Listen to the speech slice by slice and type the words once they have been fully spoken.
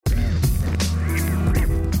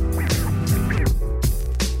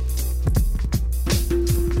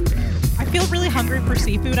hungry for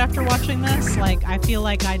seafood after watching this. Like, I feel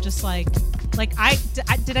like I just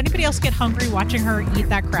did anybody else get hungry watching her eat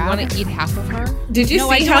that crab? You want to eat half of her? Did you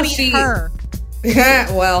see how she? Her.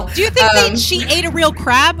 Well, do you think that she ate a real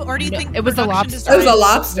crab, or do you think it was a lobster? It was a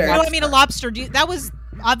lobster. No, I mean a lobster. That was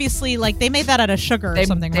obviously like they made that out of sugar or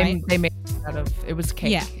something, right? They made it out of it was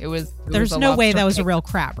cake. Yeah, There's no way that was a real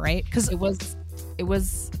crab, right? Because it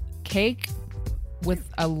was cake with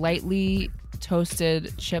a lightly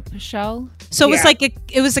toasted chip shell. So it was like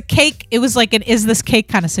it was a cake. It was like an is this cake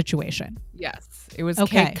kind of situation. Yes, it was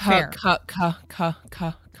okay, cake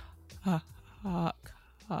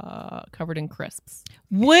covered in crisps.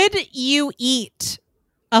 Would you eat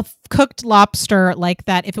a cooked lobster like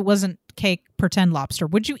that if it wasn't cake pretend lobster?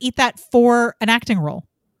 Would you eat that for an acting role?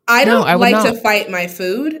 I don't like to fight my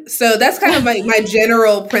food. So that's kind of my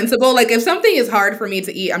general principle. Like if something is hard for me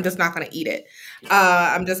to eat, I'm just not going to eat it.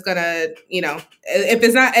 I'm just going to, if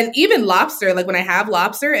it's not, and even lobster, like when I have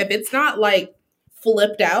lobster, if it's not like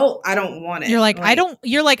flipped out, I don't want it. You're like, I don't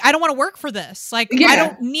want to work for this. Like, I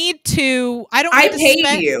don't need to, I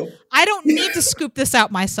don't need to scoop this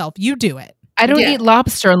out myself. You do it. I don't eat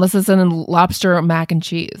lobster unless it's in lobster mac and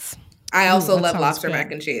cheese. I also love lobster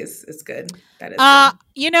mac and cheese. It's good. That is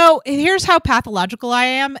good. Here's how pathological I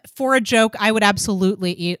am. For a joke, I would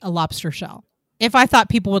absolutely eat a lobster shell if I thought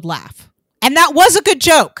people would laugh. And that was a good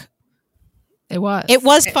joke. It was. It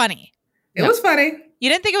was funny. It was funny. You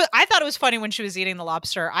didn't think it was? I thought it was funny when she was eating the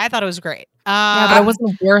lobster. I thought it was great. Yeah, but it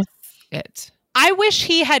wasn't worth it. I wish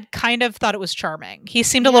he had kind of thought it was charming. He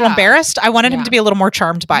seemed a little embarrassed. I wanted him to be a little more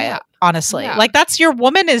charmed by it, honestly. Yeah. Like, that's your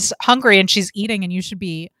woman is hungry and she's eating and you should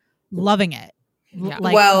be loving it. Yeah.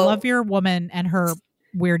 Love your woman and her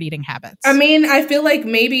weird eating habits. I mean, I feel like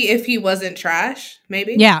maybe if he wasn't trash,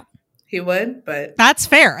 maybe. Yeah. He would, but. That's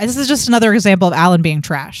fair. This is just another example of Alan being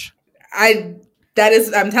trash. I'm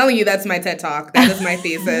telling you, that's my TED Talk. That is my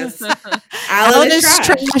thesis. Alan is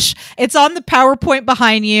trash. It's on the PowerPoint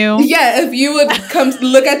behind you. Yeah, if you would come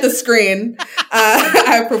look at the screen,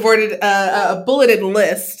 I provided a bulleted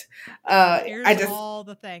list. Here's all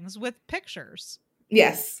the things with pictures.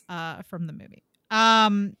 Yes. From the movie.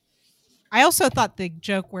 I also thought the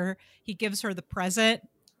joke where he gives her the present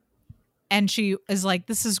and she is like,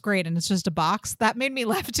 this is great. And it's just a box. That made me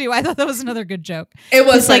laugh too. I thought that was another good joke. It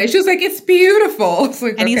was funny. She was like, it's beautiful. It's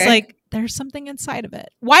like, and he's like, there's something inside of it.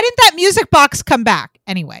 Why didn't that music box come back?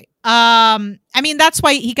 Anyway. I mean, that's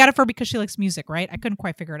why he got it for her because she likes music, right? I couldn't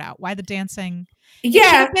quite figure it out. Why the dancing?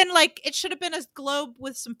 Yeah. It should have been a globe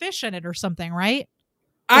with some fish in it or something, right?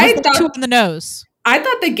 I thought two on the nose. I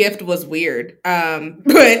thought the gift was weird.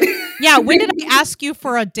 But yeah, when did I ask you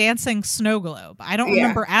for a dancing snow globe? I don't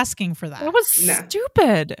remember asking for that. That was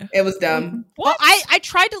stupid. It was dumb. Well, I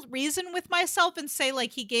tried to reason with myself and say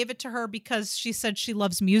like he gave it to her because she said she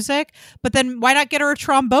loves music, but then why not get her a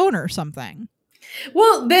trombone or something?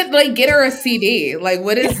 Well, then like get her a CD. Like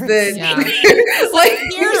what is the like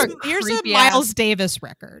here's a Miles Davis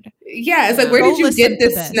record. Yeah, it's like where did you get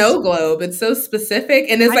this snow globe? It's so specific,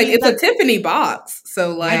 and it's it's a Tiffany box.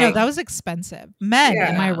 So like I know that was expensive. Men,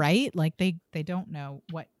 am I right? Like they don't know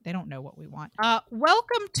what we want.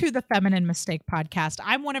 Welcome to the Feminine Mistake Podcast.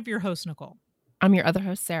 I'm one of your hosts, Nicole. I'm your other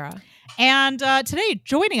host, Sarah. And today,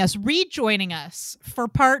 rejoining us for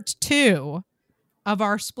part 2 of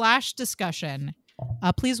our Splash discussion.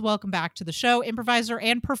 Please welcome back to the show, improviser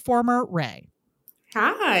and performer Ray.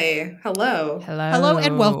 Hi. Hello. Hello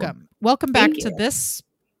and welcome. Welcome back to this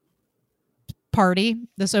party,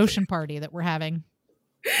 this ocean party that we're having.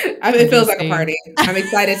 It feels like a party. I'm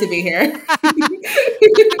excited to be here.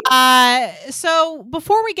 So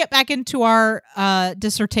before we get back into our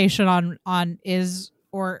dissertation on is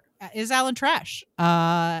Alan trash?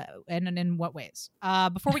 And in what ways?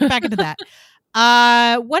 Before we get back into that,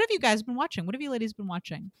 what have you guys been watching? What have you ladies been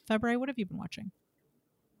watching? February, what have you been watching?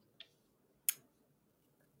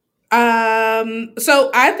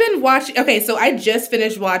 So I've been watching. Okay, so I just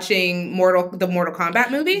finished watching the Mortal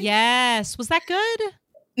Kombat movie. Yes, was that good?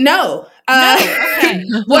 No. Okay.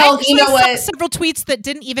 Well, you know what? Several tweets that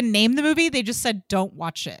didn't even name the movie. They just said, "Don't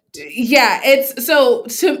watch it." Yeah, it's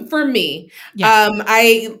for me.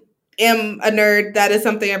 I am a nerd. That is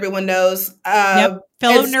something everyone knows. Yep.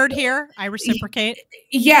 Fellow nerd here. I reciprocate.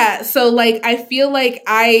 Yeah. So like, I feel like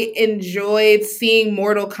I enjoyed seeing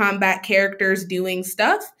Mortal Kombat characters doing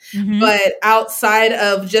stuff, but outside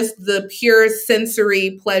of just the pure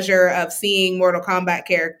sensory pleasure of seeing Mortal Kombat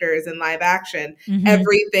characters in live action,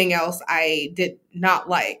 everything else I did not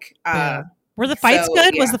like. Were the fights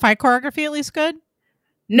good? Yeah. Was the fight choreography at least good?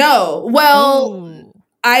 No. Well,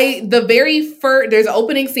 the very first, there's an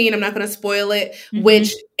opening scene, I'm not going to spoil it,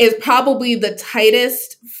 which is probably the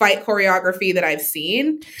tightest fight choreography that I've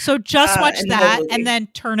seen. So just watch that and then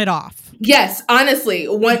turn it off. Yes, honestly,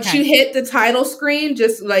 once you hit the title screen,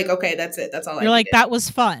 just like, okay, that's it. That's all. You're like, that was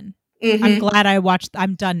fun. I'm glad I watched.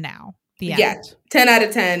 I'm done now. The end. Yeah, 10 out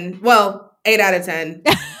of 10. Well, 8 out of 10.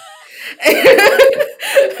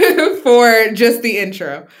 For just the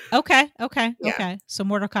intro. Okay. So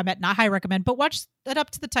Mortal Kombat, not high recommend, but watch it up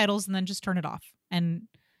to the titles and then just turn it off and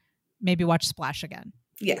maybe watch Splash again.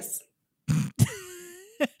 Yes.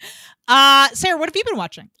 Sarah, what have you been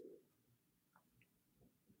watching?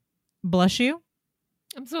 Bless you.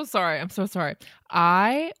 I'm so sorry.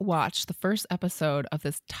 I watched the first episode of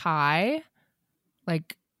this Thai,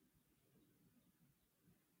 like,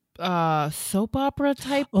 soap opera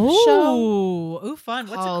type show. Ooh, fun.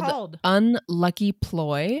 What's it called? Unlucky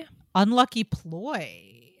Ploy. Unlucky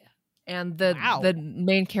Ploy. And the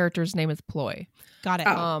main character's name is Ploy. Got it.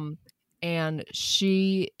 And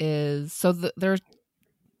she is there's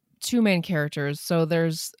two main characters. So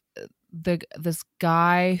there's this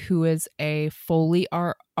guy who is a Foley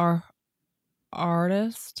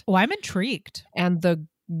artist. Oh, I'm intrigued. And the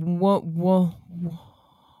woman,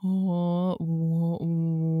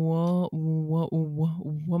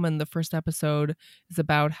 the first episode is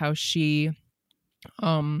about how she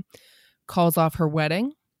calls off her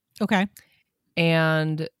wedding. Okay.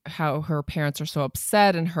 And how her parents are so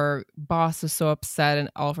upset and her boss is so upset and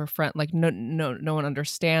all of her friends, like no one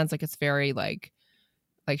understands. Like it's very like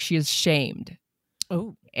she is shamed.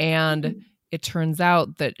 Oh. And it turns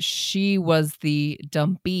out that she was the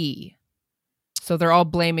dumpee. So they're all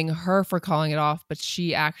blaming her for calling it off, but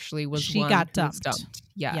she actually was she one got who dumped. was dumped.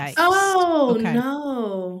 Yes. Yikes. Oh, okay.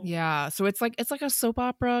 no. Yeah. So it's like a soap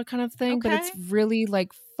opera kind of thing, but it's really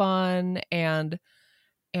like fun and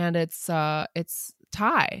it's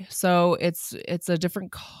Thai. So it's a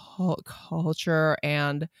different culture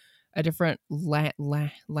and a different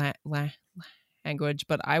language,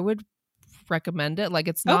 but I would recommend it. Like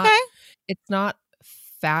it's not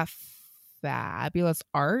fabulous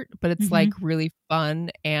art, but it's like really fun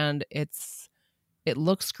and it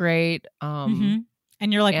looks great. And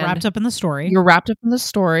you're like wrapped up in the story. You're wrapped up in the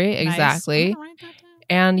story. Nice. Exactly.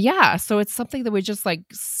 And yeah, so it's something that we just like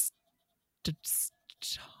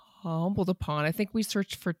stumbled upon. I think we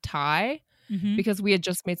searched for Thai because we had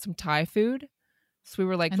just made some Thai food. So we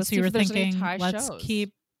were like, let's see if there's any Thai shows. Let's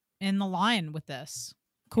keep in the line with this.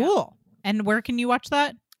 Cool. Yeah. And where can you watch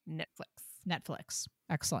that? Netflix.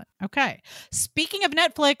 Excellent. Okay. Speaking of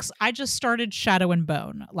Netflix, I just started Shadow and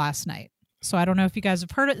Bone last night. So I don't know if you guys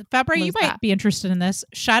have heard it. Fabra, you might be interested in this.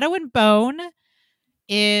 Shadow and Bone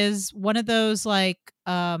is one of those like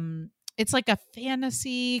it's like a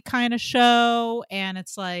fantasy kind of show, and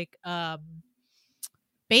it's like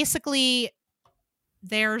basically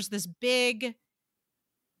there's this big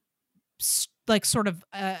like sort of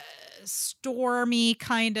stormy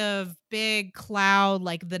kind of big cloud,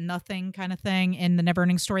 like the Nothing kind of thing in the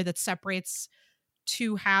Neverending Story that separates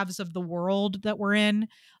two halves of the world that we're in.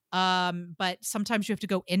 But sometimes you have to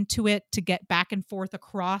go into it to get back and forth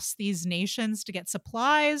across these nations to get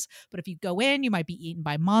supplies. But if you go in, you might be eaten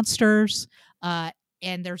by monsters. And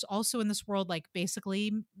there's also in this world, like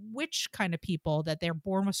basically witch kind of people that they're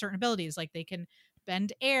born with certain abilities. Like they can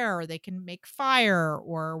bend air, or they can make fire,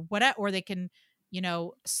 or whatever, or they can,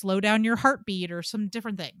 slow down your heartbeat or some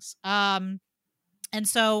different things. And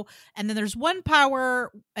then there's one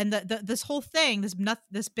power, and this whole thing,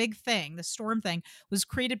 this big thing, this storm thing, was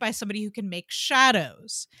created by somebody who can make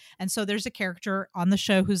shadows. And so there's a character on the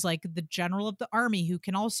show who's like the general of the army who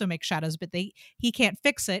can also make shadows, but he can't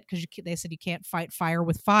fix it because they said you can't fight fire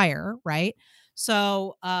with fire, right?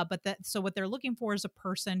 So, so what they're looking for is a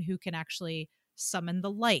person who can actually summon the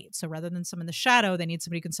light. So rather than summon the shadow, they need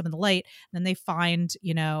somebody who can summon the light. And then they find,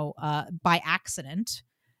 by accident,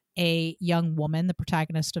 a young woman, the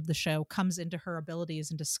protagonist of the show, comes into her abilities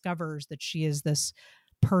and discovers that she is this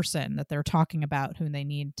person that they're talking about whom they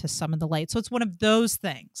need to summon the light. So it's one of those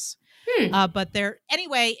things. So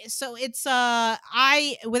it's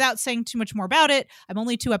without saying too much more about it, I'm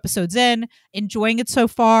only 2 episodes in, enjoying it so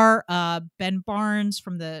far. Ben Barnes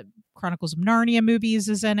from the Chronicles of Narnia movies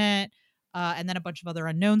is in it. And then a bunch of other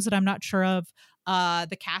unknowns that I'm not sure of.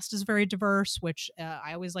 The cast is very diverse, which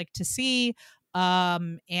I always like to see.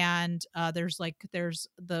 And there's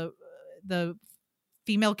the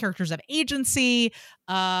female characters have agency.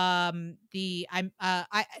 My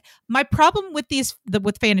problem with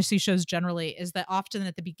with fantasy shows generally is that often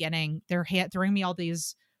at the beginning they're throwing me all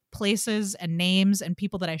these places and names and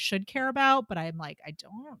people that I should care about, but I'm like, I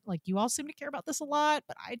don't. Like, you all seem to care about this a lot,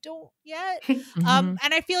 but I don't yet. And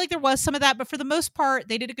I feel like there was some of that, but for the most part,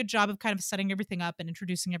 they did a good job of kind of setting everything up and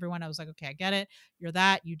introducing everyone. I was like, okay, I get it. You're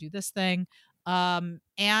that. You do this thing. I'm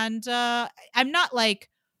not like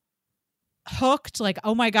hooked, like,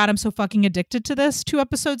 oh my God, I'm so fucking addicted to this 2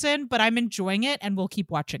 episodes in, but I'm enjoying it and we'll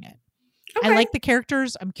keep watching it. Okay. I like the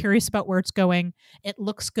characters. I'm curious about where it's going. It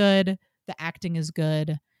looks good. The acting is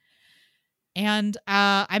good. And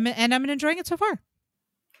I'm enjoying it so far.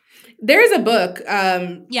 There's a book.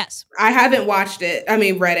 Yes. I haven't watched it. I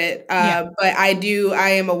mean, read it. But I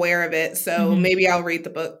am aware of it. So maybe I'll read the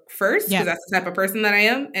book first because that's the type of person that I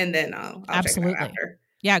am. And then I'll absolutely check it out after.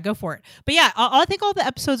 Yeah, go for it. But yeah, I think all the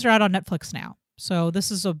episodes are out on Netflix now. So this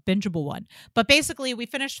is a bingeable one. But basically, we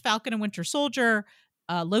finished Falcon and Winter Soldier.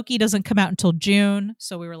 Loki doesn't come out until June.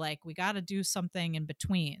 So we were like, we got to do something in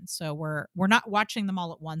between. So we're not watching them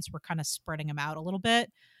all at once. We're kind of spreading them out a little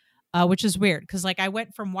bit, which is weird. Because like I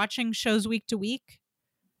went from watching shows week to week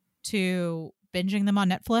to binging them on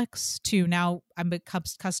Netflix to now I'm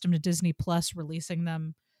accustomed to Disney Plus releasing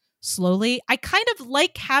them slowly. I kind of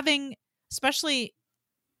like having, especially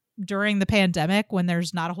during the pandemic when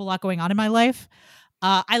there's not a whole lot going on in my life.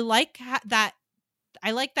 I like that.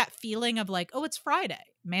 I like that feeling of like, oh, it's Friday,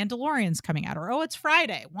 Mandalorian's coming out, or oh, it's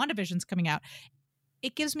Friday, WandaVision's coming out.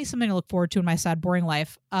 It gives me something to look forward to in my sad, boring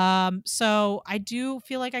life. So I do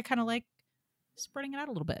feel like I kind of like spreading it out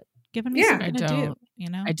a little bit, giving me something to do. You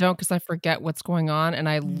know, I don't, because I forget what's going on and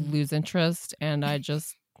I lose interest, and I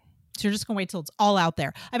just. So you're just gonna wait till it's all out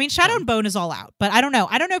there. I mean, Shadow and Bone is all out, but I don't know.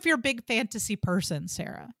 I don't know if you're a big fantasy person,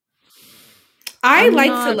 Sarah. I like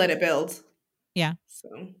to let it build. Yeah.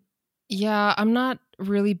 So. Yeah, I'm not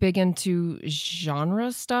really big into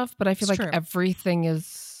genre stuff, but I feel like everything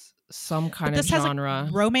is some kind of genre. Has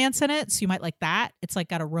like romance in it, so you might like that. It's like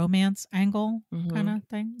got a romance angle kind of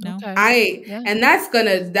thing. No, and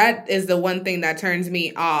that is the one thing that turns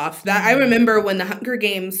me off. That I remember when the Hunger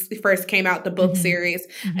Games first came out, the book series,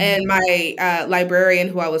 and my librarian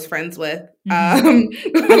who I was friends with. I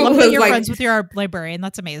love that you're friends with your librarian.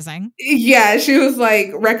 That's amazing. Yeah, she was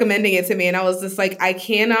like recommending it to me, and I was just like, I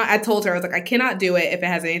told her, I was like, I cannot do it if it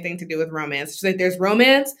has anything to do with romance. She's like, there's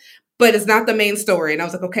romance, but it's not the main story. And I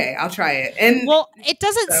was like, okay, I'll try it. And well, it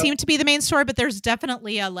doesn't seem to be the main story, but there's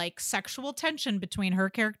definitely a like sexual tension between her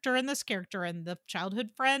character and this character and the childhood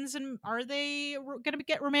friends. And are they going to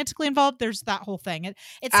get romantically involved? There's that whole thing.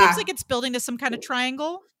 It seems like it's building to some kind of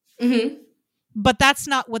triangle, but that's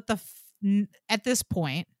not what at this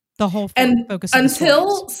point, the whole focus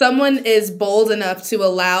until someone is bold enough to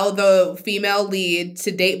allow the female lead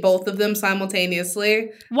to date both of them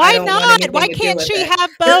simultaneously. Why not? Why can't she have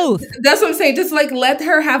both? That's what I'm saying. Just like let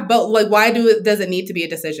her have both. Like why does it need to be a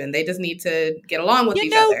decision? They just need to get along with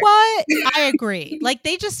each other. You know what? I agree. Like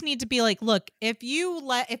they just need to be like, look, if you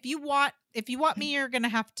want me, you're gonna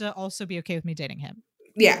have to also be okay with me dating him.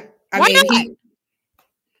 Yeah. Why not?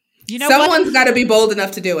 You know, someone's got to be bold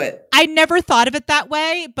enough to do it. I never thought of it that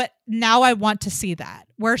way, but now I want to see that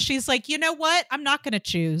where she's like, you know what? I'm not going to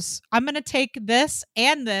choose. I'm going to take this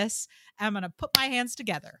and this. And I'm going to put my hands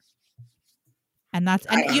together. And that's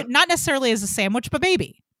not necessarily as a sandwich, but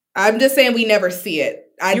maybe. I'm just saying we never see it.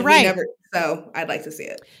 You're right. So I'd like to see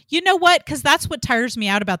it. You know what? Because that's what tires me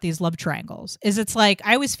out about these love triangles is it's like,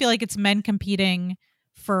 I always feel like it's men competing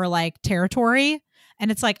for like territory. And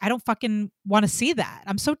it's like, I don't fucking want to see that.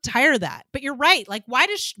 I'm so tired of that. But you're right. Like, why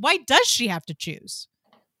does she have to choose?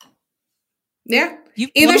 Yeah.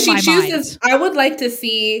 Either she chooses, I would like to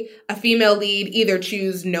see a female lead either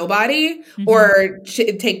choose nobody or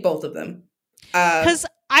take both of them. Because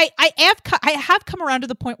I have come around to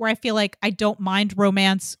the point where I feel like I don't mind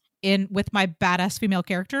romance with my badass female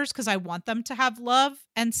characters because I want them to have love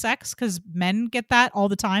and sex because men get that all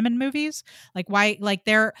the time in movies. Like why, like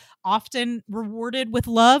they're often rewarded with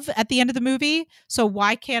love at the end of the movie. So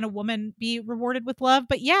why can't a woman be rewarded with love?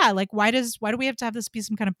 But yeah, like why do we have to have this be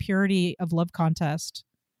some kind of purity of love contest?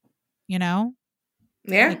 You know?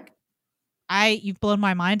 Yeah. Like, you've blown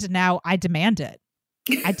my mind and now I demand it.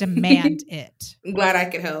 I demand it. I'm glad I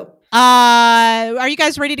could help. Are you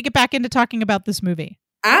guys ready to get back into talking about this movie?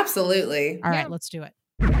 Absolutely. All right, let's do it.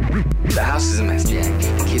 The house is a mess, Jack.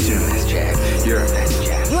 The kids are a mess, Jack. You're a mess,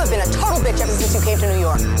 Jack. You have been a total bitch ever since you came to New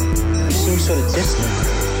York. You seem sort of distant.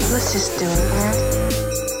 Let's just do it, man.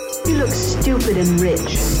 You look stupid and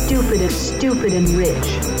rich. Stupid and rich.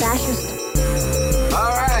 Fascist.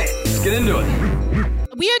 All right, let's get into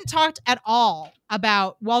it. We hadn't talked at all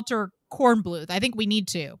about Walter Kornbluth. I think we need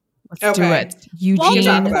to. Let's do it. Eugene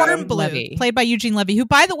Kornbluth, played by Eugene Levy, who,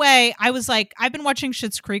 by the way, I was like, I've been watching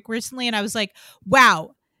Schitt's Creek recently, and I was like,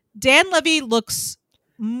 wow, Dan Levy looks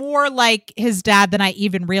more like his dad than I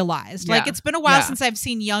even realized. Yeah. Like, it's been a while Yeah. since I've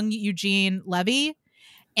seen young Eugene Levy.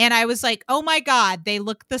 And I was like, oh my God, they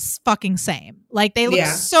look this fucking same. Like, they look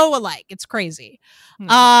Yeah. so alike. It's crazy.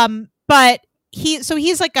 Hmm. But he's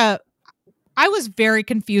like I was very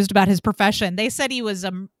confused about his profession. They said he was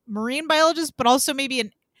a marine biologist, but also maybe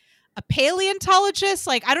a paleontologist.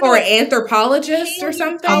 Like, I don't know. Or what an anthropologist or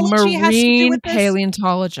something. A Paleontology has to do marine with this.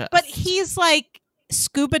 paleontologist. But he's like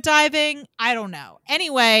scuba diving. I don't know.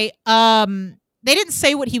 Anyway, they didn't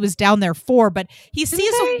say what he was down there for, but he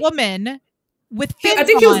sees a woman with fins I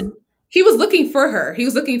think on. he was looking for her. He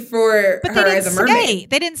was looking for But her as a mermaid.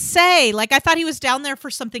 They didn't say. Like, I thought he was down there for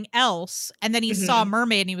something else, and then he saw a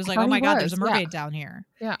mermaid, and he was like, thought "Oh my he God, was, there's a mermaid down here."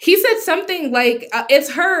 He said something like,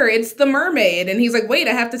 "It's her. It's the mermaid." And he's like, "Wait,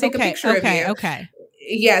 I have to take a picture of you." Okay.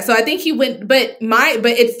 Yeah, so I think he went, but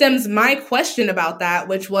it stems my question about that,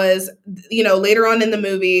 which was, later on in the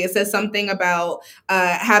movie, it says something about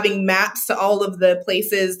having maps to all of the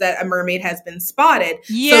places that a mermaid has been spotted.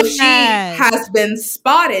 Yes. So she has been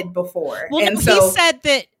spotted before. Well, and no, so he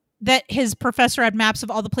said that his professor had maps of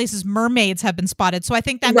all the places mermaids have been spotted. So I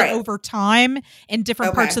think that meant over time in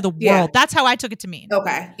different parts of the world. Yeah. That's how I took it to mean.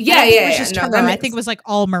 Okay. It was just her. I think it was like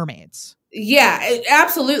all mermaids. Yeah,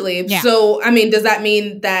 absolutely. Yeah. So, I mean, does that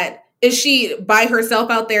mean that is she by herself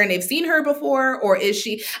out there and they've seen her before? Or is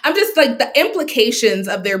she, I'm just like the implications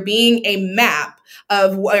of there being a map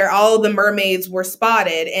of where all the mermaids were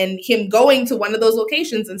spotted and him going to one of those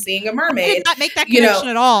locations and seeing a mermaid. I did not make that connection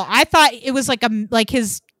at all. I thought it was like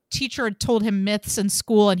his teacher had told him myths in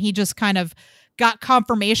school and he just kind of got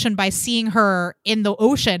confirmation by seeing her in the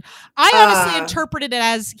ocean. I honestly interpreted it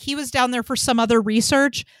as he was down there for some other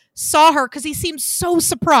research, saw her because he seemed so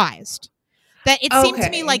surprised that it seemed to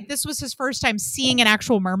me like this was his first time seeing an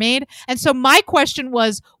actual mermaid. And so my question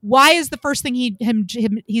was, why is the first thing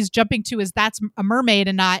he's jumping to is that's a mermaid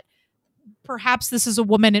and not perhaps this is a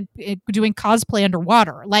woman doing cosplay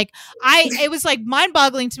underwater? Like it was like mind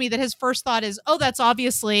boggling to me that his first thought is, oh, that's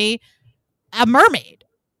obviously a mermaid,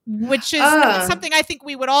 which is something I think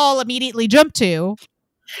we would all immediately jump to.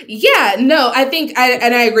 Yeah, no, I think,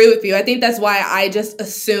 and I agree with you. I think that's why I just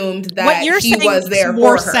assumed that he was there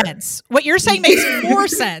for her. What you're saying makes more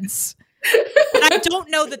sense. But I don't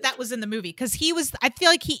know that was in the movie because I feel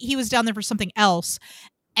like he was down there for something else.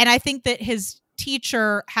 And I think that his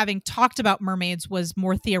teacher, having talked about mermaids, was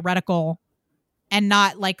more theoretical and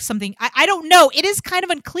not like something, I don't know. It is kind of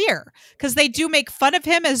unclear because they do make fun of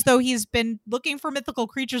him as though he's been looking for mythical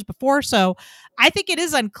creatures before. So I think it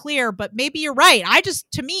is unclear, but maybe you're right.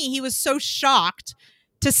 To me, he was so shocked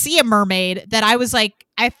to see a mermaid that I was like,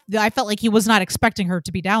 I felt like he was not expecting her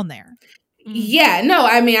to be down there. Yeah, no,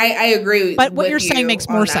 I mean, I agree. But what you're saying makes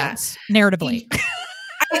more sense narratively.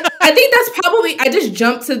 I think that's probably, I just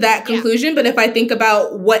jumped to that conclusion. But if I think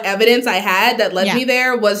about what evidence I had that led me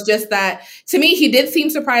there was just that, to me, he did seem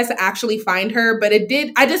surprised to actually find her, but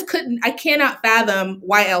I cannot fathom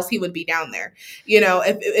why else he would be down there,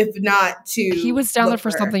 if not to. He was down there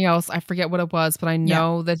for something else. I forget what it was, but I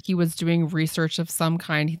know that he was doing research of some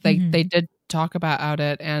kind. They did talk about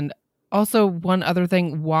it. And also one other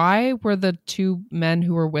thing, why were the two men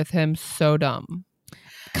who were with him so dumb?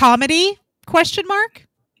 Comedy? ?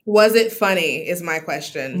 Was it funny is my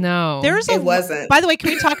question. No, it wasn't. By the way, can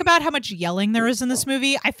we talk about how much yelling there is in this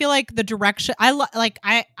movie? I feel like the direction,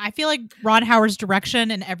 I feel like Ron Howard's direction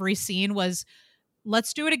in every scene was,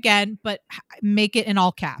 let's do it again, but make it in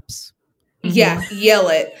all caps. Yeah, yell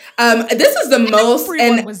it. This is the most.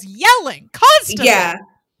 Everyone was yelling constantly. Yeah.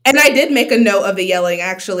 And I did make a note of the yelling,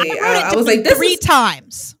 actually. I was like, three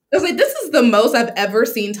times. I was like, this is the most I've ever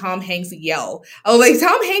seen Tom Hanks yell. I was like,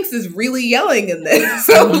 Tom Hanks is really yelling in this.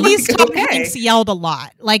 So Tom Hanks yelled a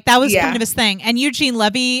lot. Like, that was kind of his thing. And Eugene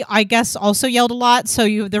Levy, I guess, also yelled a lot.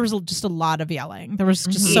 So there was just a lot of yelling. There was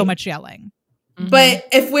just so much yelling. But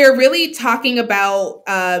if we're really talking about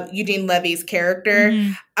Eugene Levy's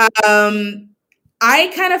character,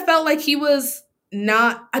 I kind of felt like he was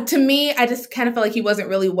not, to me, I just kind of felt like he wasn't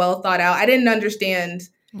really well thought out. I didn't understand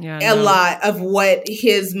a lot of what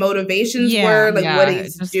his motivations were, like what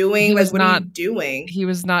he's doing, like what he's doing. He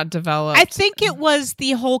was not developed. I think it was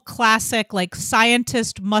the whole classic, like,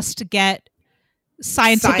 scientist must get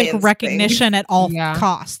scientific recognition at all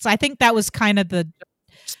costs. I think that was kind of the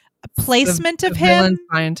placement of him.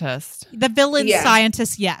 The villain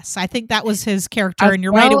scientist, yes. I think that was his character, and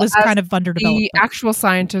you're right, it was kind of underdeveloped. The actual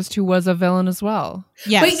scientist who was a villain as well.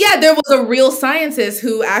 Yes. But yeah, there was a real scientist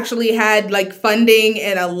who actually had like funding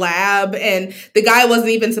and a lab, and the guy wasn't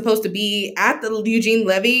even supposed to be at the Eugene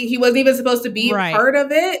Levy. He wasn't even supposed to be part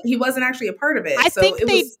of it. He wasn't actually a part of it. I think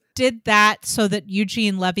did that so that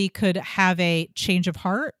Eugene Levy could have a change of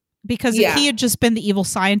heart. Because if he had just been the evil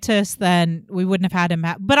scientist, then we wouldn't have had him.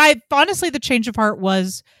 But honestly, the change of heart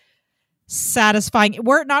was satisfying.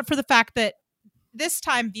 Were it not for the fact that this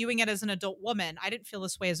time, viewing it as an adult woman, I didn't feel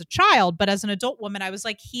this way as a child, but as an adult woman, I was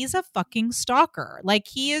like, he's a fucking stalker. Like,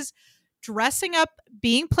 he is dressing up,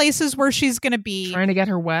 being places where she's going to be. Trying to get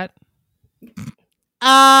her wet.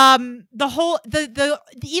 Even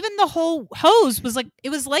the whole hose was like, it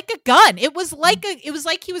was like a gun. It was like he was,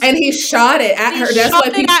 and he shot it at her. That's why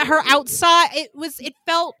people at her outside. It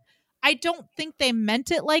felt, I don't think they meant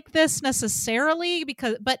it like this necessarily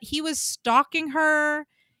but he was stalking her.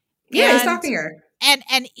 Yeah, he's stalking her.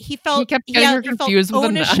 And he felt, he kept getting her confused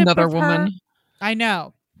with another woman. I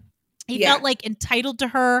know. He felt like entitled to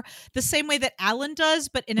her the same way that Alan does,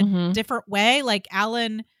 but in a different way. Like,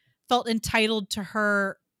 Alan felt entitled to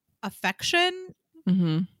her affection.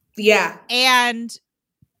 Yeah. And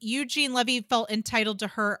Eugene Levy felt entitled to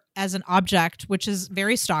her as an object, which is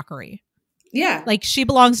very stalkery. Yeah. Like, she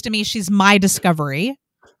belongs to me. She's my discovery.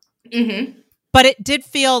 But it did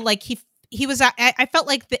feel like he was, I felt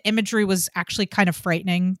like the imagery was actually kind of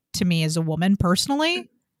frightening to me as a woman personally.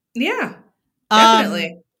 Yeah,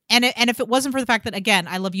 definitely. And if it wasn't for the fact that, again,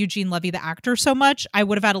 I love Eugene Levy, the actor, so much, I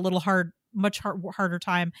would have had a much harder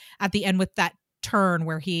time at the end with that turn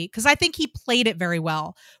where because I think he played it very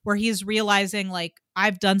well, where he's realizing, like,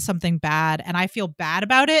 I've done something bad and I feel bad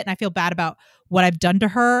about it. And I feel bad about what I've done to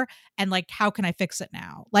her. And, like, how can I fix it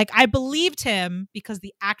now? Like, I believed him because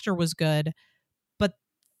the actor was good, but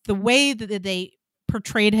the way that they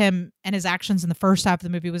portrayed him and his actions in the first half of the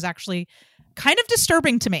movie was actually kind of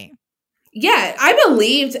disturbing to me. Yeah, I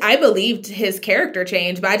believed his character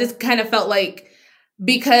change, but I just kind of felt like,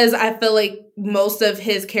 because I feel like most of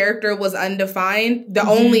his character was undefined, the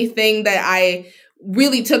only thing that I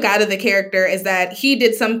really took out of the character is that he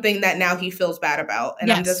did something that now he feels bad about.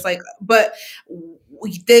 And I'm just like, but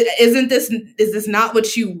is this not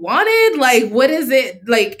what you wanted? Like, what is it?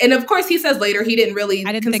 Like, and of course he says later he didn't really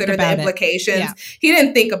consider the implications. Yeah. He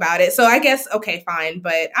didn't think about it. So I guess, okay, fine.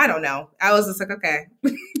 But I don't know. I was just like, okay.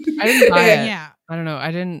 I didn't buy it. Yeah. I don't know.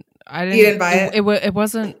 I didn't. You didn't buy it? It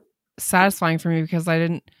wasn't satisfying for me because I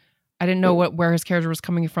didn't know where his character was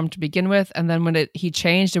coming from to begin with, and then when he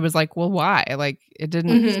changed, it was like, well, why? Like, it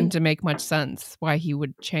didn't seem to make much sense why he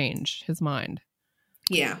would change his mind.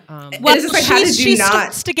 Yeah. Well, it's just like, how did you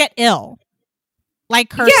starts to get ill.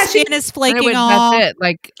 Like, her skin is flaking off. That's it.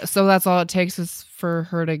 Like, so that's all it takes is for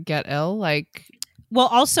her to get ill. Like, well,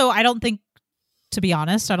 also, I don't think, to be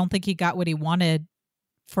honest, I don't think he got what he wanted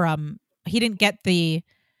from. He didn't get the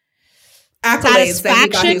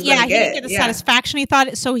satisfaction. He didn't get the satisfaction he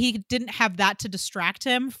thought. So he didn't have that to distract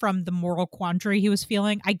him from the moral quandary he was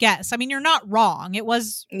feeling, I guess. I mean, you're not wrong. It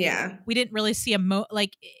was, we didn't really see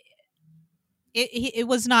it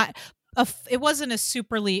was not it wasn't a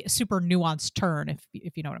super nuanced turn, if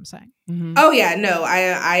you know what I'm saying. Oh yeah, no,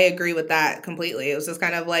 I agree with that completely. It was just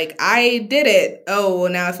kind of like, I did it. Oh,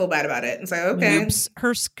 well, now I feel bad about it. It's like, okay. Oops,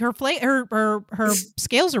 her scales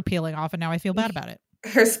are peeling off, and now I feel bad about it.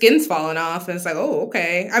 Her skin's falling off, and it's like, oh,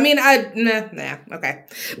 okay. I mean, okay,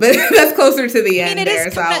 but that's closer to the end. There,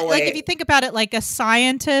 so I'll wait. Like, if you think about it, like, a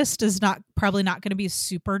scientist is probably not going to be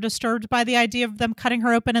super disturbed by the idea of them cutting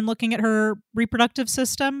her open and looking at her reproductive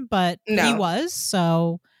system, but he was,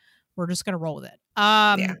 so we're just going to roll with it.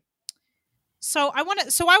 So I want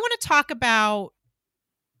to talk about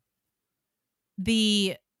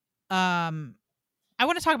the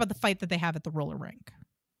fight that they have at the roller rink.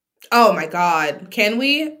 Oh my God. Can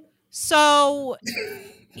we? So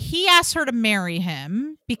he asks her to marry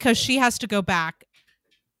him because she has to go back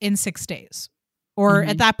in 6 days. Or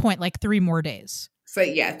at that point, like 3 more days. So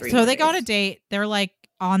yeah, 3 So more they days. go on a date. They're like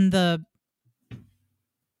on the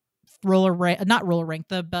not roller rink,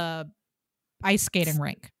 the ice skating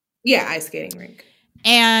rink. Yeah, ice skating rink.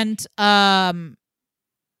 And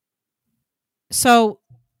so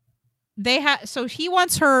he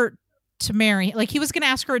wants her to marry, like, he was going to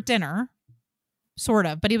ask her at dinner, sort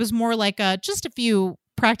of, but it was more like just if you,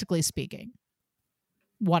 practically speaking,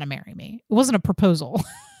 want to marry me. It wasn't a proposal.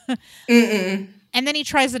 And then he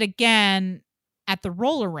tries it again at the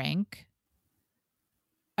roller rink.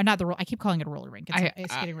 Not I keep calling it a roller rink.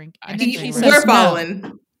 It's a skating rink. And then she says we're following.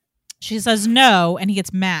 No. She says no, and he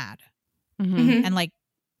gets mad and, like,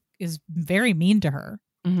 is very mean to her.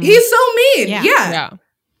 He's so mean. Yeah.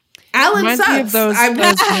 Alan reminds sucks. Me of those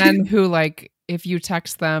men who, like, if you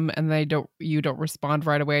text them and you don't respond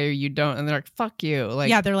right away, or you don't, and they're like, "Fuck you!" Like,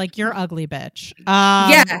 yeah, they're like, "You're ugly, bitch."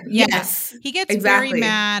 Yes, he gets very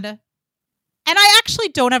mad, and I actually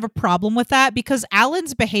don't have a problem with that because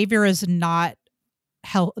Alan's behavior is not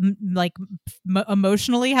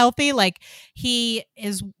emotionally healthy. Like he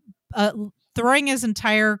is throwing his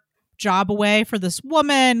entire job away for this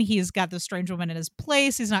woman. He's got this strange woman in his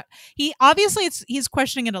place. He's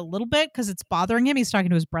questioning it a little bit because it's bothering him. He's talking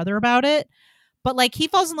to his brother about it. But like he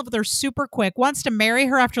falls in love with her super quick, wants to marry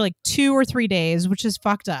her after like 2 or 3 days, which is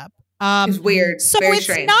fucked up. It's weird. So Very it's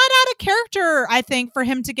strange. not out of character, I think, for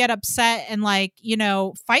him to get upset and like,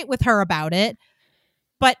 fight with her about it.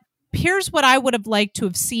 But here's what I would have liked to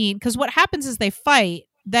have seen. Because what happens is they fight.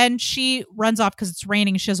 Then she runs off because it's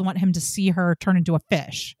raining. She doesn't want him to see her turn into a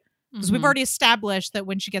fish. Because we've already established that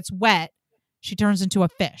when she gets wet, she turns into a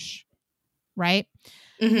fish. Right?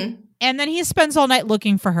 Mm-hmm. And then he spends all night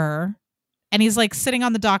looking for her. And he's like sitting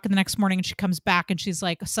on the dock, and the next morning and she comes back and she's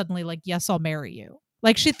like suddenly like, yes, I'll marry you.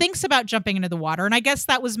 Like she thinks about jumping into the water. And I guess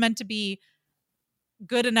that was meant to be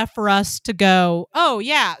good enough for us to go, oh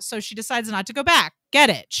yeah. So she decides not to go back. Get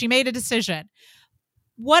it. She made a decision.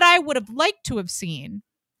 What I would have liked to have seen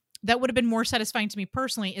that would have been more satisfying to me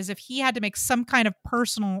personally is if he had to make some kind of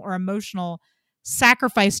personal or emotional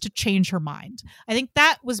sacrifice to change her mind. I think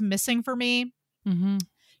that was missing for me. Mm-hmm.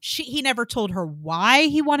 He never told her why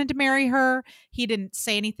he wanted to marry her. He didn't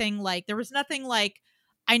say anything like, there was nothing like,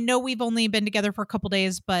 I know we've only been together for a couple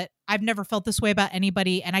days, but I've never felt this way about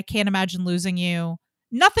anybody and I can't imagine losing you.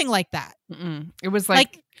 Nothing like that. Mm-mm. It was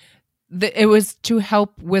it was to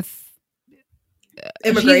help with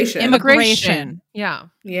immigration. Yeah.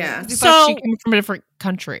 Yeah. So she came from a different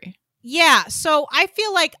country. Yeah. So I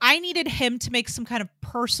feel like I needed him to make some kind of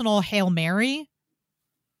personal Hail Mary.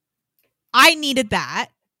 I needed that.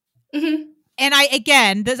 Mm-hmm. And I'm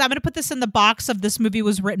going to put this in the box of this movie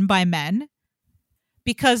was written by men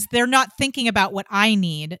because they're not thinking about what I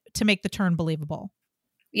need to make the turn believable.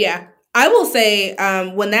 Yeah. I will say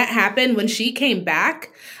when that happened, when she came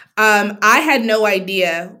back, I had no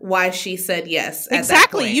idea why she said yes. At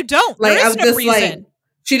Exactly. That point. You don't. Like, there is I was no just reason. like,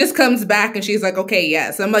 she just comes back and she's like, okay,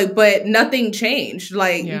 yes. I'm like, but nothing changed.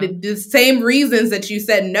 Like the same reasons that you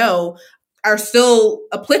said no are still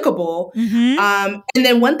applicable. Mm-hmm. And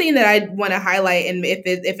then one thing that I want to highlight, and if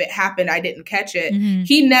it happened, I didn't catch it. Mm-hmm.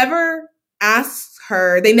 He never asks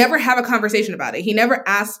her. They never have a conversation about it. He never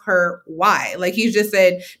asks her why. Like he just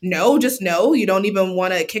said, no, just no. You don't even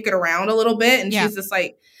want to kick it around a little bit. And she's just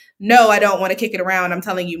like, no, I don't want to kick it around. I'm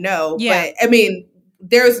telling you no. Yeah. But I mean,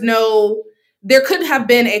 there could have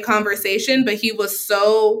been a conversation, but he was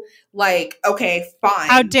so like, okay, fine.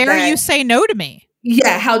 How dare you say no to me?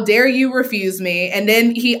 Yeah, how dare you refuse me? And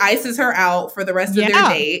then he ices her out for the rest of their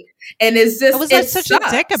date. And it's just, it was like such a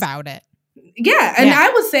dick about it. Yeah. And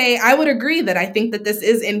I would agree that I think that this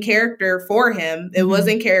is in character for him. It was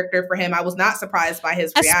in character for him. I was not surprised by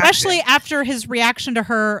his reaction. Especially after his reaction to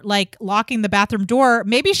her, like, locking the bathroom door.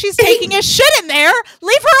 Maybe she's taking a shit in there.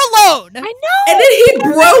 Leave her alone. I know. And then he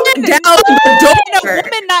broke down the door. Can a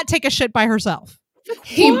woman not take a shit by herself?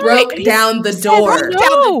 He broke down the door. Broke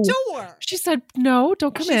down the door. She said, no,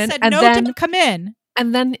 don't come in. She said, and no, then, don't come in.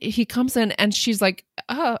 And then he comes in and she's like,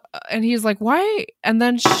 and he's like, why? And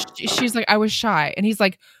then she's like, I was shy. And he's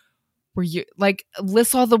like, were you, like,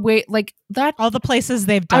 lists all the way, like that. All the places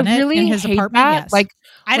they've done it in his apartment. That. Yes. Like,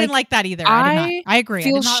 I didn't like that either. I agree.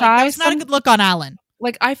 Feel shy. That was not a good look on Alan.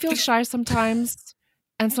 Like, I feel shy sometimes.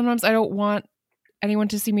 And sometimes I don't want anyone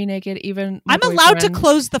to see me naked, even my I'm allowed to boyfriend.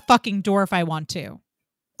 close the fucking door if I want to.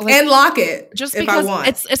 Like, and lock it just if because I want.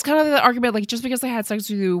 It's kind of the argument, like, just because I had sex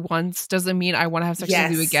with you once doesn't mean I want to have sex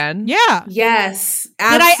with you again. Yeah. Yes.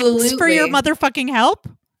 Absolutely. Did I ask for your motherfucking help?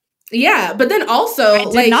 Yeah. But then also,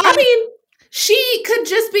 I mean, she could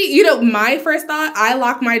just be, my first thought, I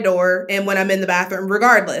lock my door and when I'm in the bathroom,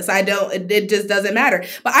 regardless, it just doesn't matter.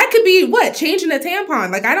 But I could be changing a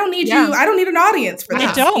tampon. Like, I don't need you. I don't need an audience for that.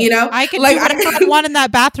 I don't. I can do whatever I want in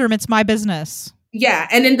that bathroom. It's my business. Yeah,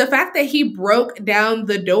 and then the fact that he broke down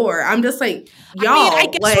the door, I'm just like, y'all. I mean, I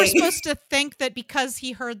guess we're supposed to think that because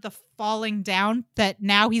he heard the falling down, that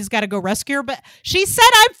now he's got to go rescue her. But she said,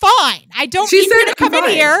 "I'm fine. I don't need you to come in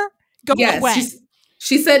here. Go away."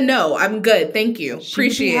 She said, "No, I'm good. Thank you. She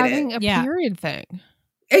Appreciate could be having it." a period thing.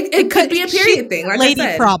 It could be a period thing. Like lady I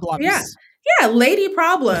said. problems. Yeah, lady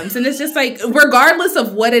problems, and it's just like, regardless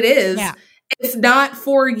of what it is, it's not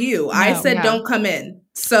for you. No, I said, don't come in.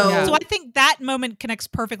 So I think that moment connects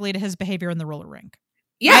perfectly to his behavior in the roller rink.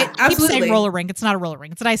 Yeah, I keep absolutely. saying roller rink. It's not a roller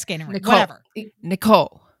rink. It's an ice skating rink. Whatever.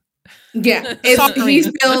 Nicole. Yeah, he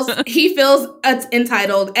feels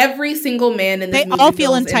entitled. Every single man in this movie all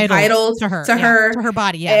feel entitled to her, to her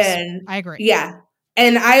body. Yes, and I agree. Yeah,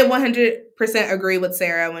 and I 100% agree with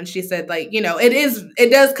Sarah when she said, like,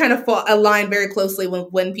 it does kind of align very closely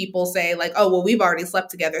when people say, like, oh, well, we've already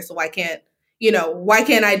slept together, so why can't why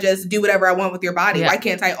can't I just do whatever I want with your body? Yeah. Why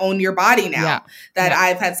can't I own your body now that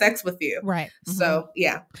I've had sex with you? Right. So,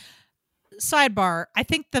 yeah. Sidebar, I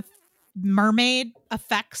think the mermaid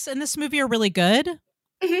effects in this movie are really good.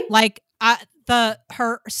 Mm-hmm. Like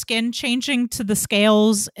her skin changing to the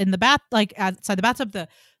scales in the bath, like outside the bathtub, the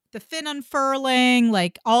fin unfurling,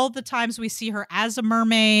 like all the times we see her as a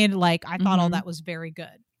mermaid, like I thought all that was very good.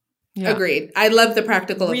 Yeah. Agreed. I love the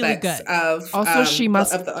practical Really effects good. of Also,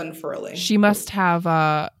 of the unfurling. She must have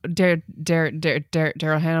Daryl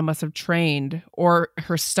Hannah must have trained, or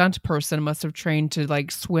her stunt person must have trained to like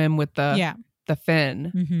swim with the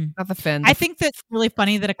fin, not the fin. I think that's really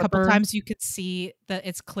funny that a couple flipper. times you could see that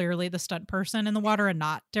it's clearly the stunt person in the water and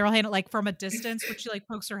not Daryl Hannah. Like from a distance, when she like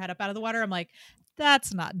pokes her head up out of the water, I'm like,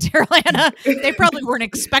 that's not Daryl Hannah. They probably weren't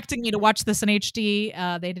expecting me to watch this in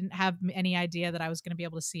HD. They didn't have any idea that I was going to be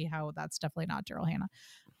able to see how that's definitely not Daryl Hannah.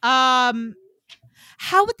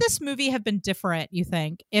 How would this movie have been different, you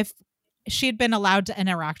think, if she had been allowed to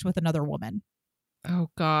interact with another woman? Oh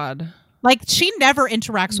God. Like she never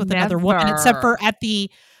interacts with another woman except for at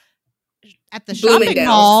the shopping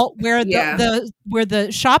mall where where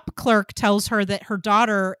the shop clerk tells her that her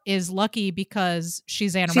daughter is lucky because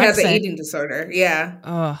she's anorexic. She has an eating disorder. Yeah.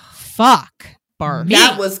 Oh, fuck. Barf.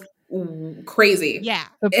 That was crazy. Yeah.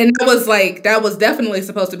 And that was definitely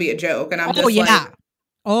supposed to be a joke. And I'm just like,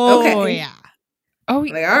 okay. Oh,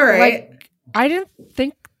 like, all right. Like, I didn't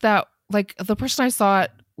think that, like, the person I saw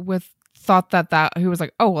it with thought that he was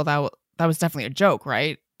like, oh, well, that was definitely a joke,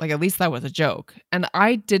 right? Like, at least that was a joke. And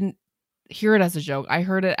I didn't hear it as a joke. I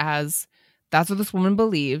heard it as, that's what this woman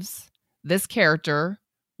believes. This character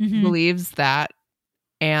believes that.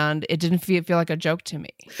 And it didn't feel like a joke to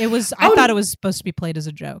me. It was. I thought it was supposed to be played as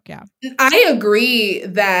a joke. Yeah, I agree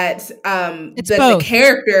that the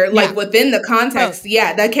character, like within the context,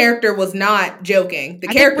 that character was not joking. The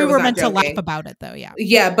character we were was meant not joking. to laugh about it, though. Yeah,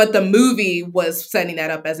 yeah, but the movie was setting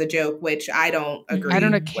that up as a joke, which I don't agree. I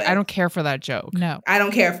don't care for that joke. No, I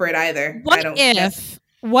don't care for it either.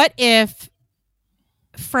 What if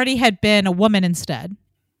Freddie had been a woman instead?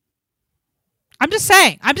 I'm just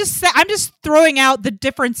saying. I'm just throwing out the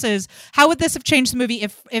differences. How would this have changed the movie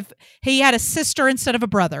if he had a sister instead of a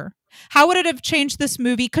brother? How would it have changed this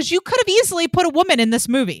movie? Because you could have easily put a woman in this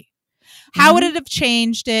movie. How would it have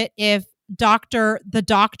changed it if the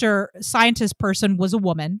doctor scientist person was a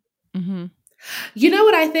woman? Mm-hmm. You know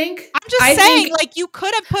what I think? I'm just saying, like, you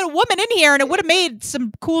could have put a woman in here and it would have made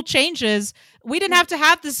some cool changes. We didn't have to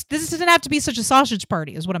have this. This didn't have to be such a sausage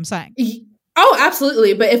party, is what I'm saying. Oh,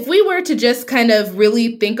 absolutely. But if we were to just kind of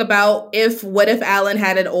really think about what if Alan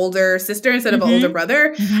had an older sister instead of an older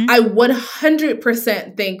brother, I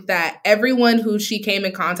 100% think that everyone who she came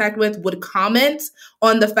in contact with would comment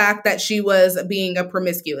on the fact that she was being a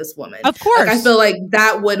promiscuous woman. Of course. Like, I feel like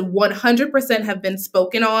that would 100% have been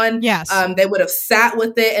spoken on. Yes. They would have sat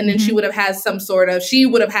with it, and then she would have had she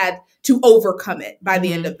would have had to overcome it by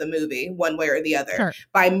the end of the movie, one way or the other,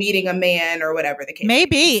 by meeting a man or whatever the case.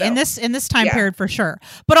 Maybe so, in this time period for sure,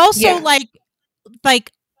 but also like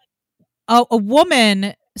a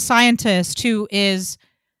woman scientist who is,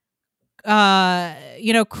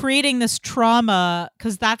 creating this trauma,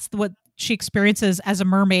 because that's what she experiences as a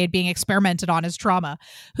mermaid being experimented on as trauma.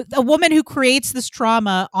 A woman who creates this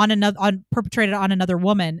trauma perpetrated on another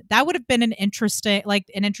woman, that would have been an interesting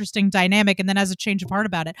dynamic. And then has a change of heart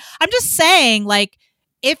about it. I'm just saying, like,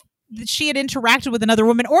 if she had interacted with another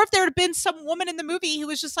woman, or if there had been some woman in the movie who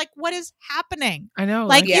was just like, what is happening? I know.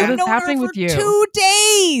 Like, what you've is known happening her with for you? 2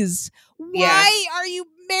 days. Why are you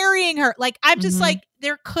marrying her? Like, I'm just like,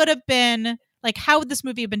 there could have been, like, how would this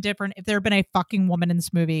movie have been different if there had been a fucking woman in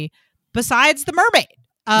this movie besides the mermaid?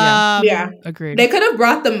 Agreed. They could have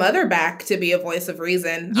brought the mother back to be a voice of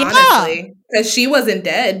reason, honestly, because she wasn't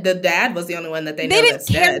dead. The dad was the only one that they know that's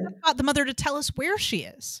dead. They didn't care about the mother to tell us where she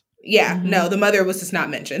is. Yeah, no, the mother was just not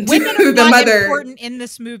mentioned. Women are not important in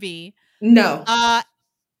this movie. No.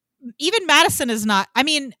 Even Madison is not. I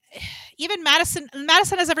mean, even Madison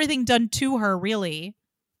has everything done to her, really.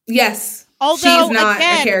 Yes. Although, she's not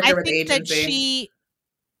again, a character I with think agency.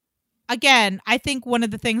 I think one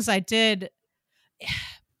of the things I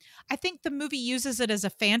think the movie uses it as a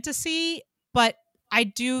fantasy, but I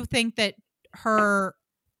do think that her,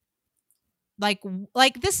 like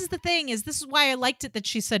this is the thing, this is why I liked it that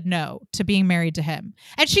she said no to being married to him.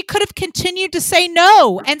 And she could have continued to say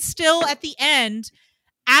no and still at the end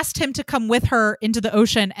asked him to come with her into the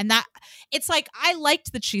ocean. And that, it's like, I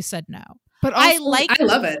liked that she said no. But also, I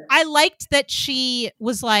love it. I liked that she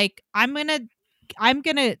was like, I'm going to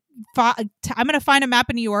gonna find a map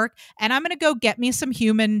in New York and I'm gonna go get me some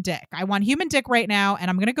human dick. I want human dick right now, and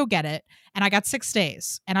I'm gonna go get it. And I got 6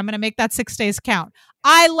 days, and I'm gonna make that 6 days count.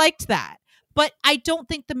 I liked that. But I don't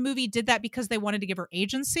think the movie did that because they wanted to give her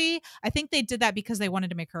agency. I think they did that because they wanted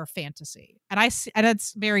to make her a fantasy. And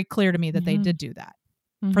it's very clear to me that they did do that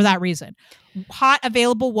for that reason. Hot,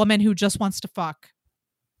 available woman who just wants to fuck.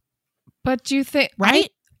 But do you think,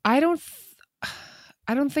 right? I don't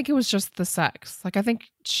think it was just the sex. Like, I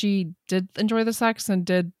think she did enjoy the sex and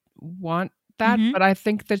did want that, but I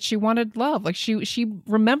think that she wanted love. Like, she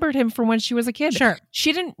remembered him from when she was a kid. Sure.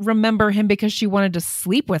 She didn't remember him because she wanted to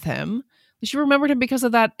sleep with him. She remembered him because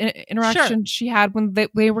of that interaction she had when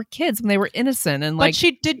they were kids, when they were innocent. And but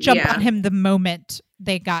she did jump on him the moment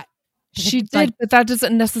they got. She did, but that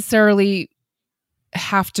doesn't necessarily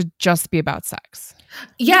have to just be about sex.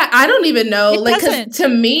 Yeah, I don't even know. It like, 'cause doesn't. to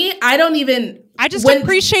me, I don't even. I just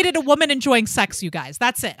appreciated a woman enjoying sex, you guys.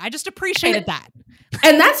 That's it. I just appreciated that.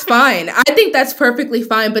 And that's fine. I think that's perfectly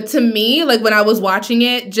fine. But to me, like when I was watching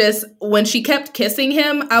it, just when she kept kissing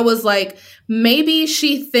him, I was like, maybe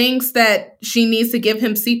she thinks that she needs to give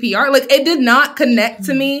him CPR. Like, it did not connect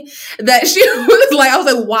to me that she was like, I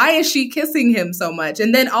was like, why is she kissing him so much?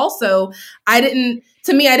 And then also, I didn't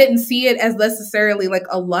see it as necessarily like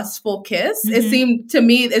a lustful kiss. It seemed very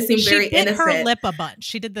innocent. She bit her lip a bunch.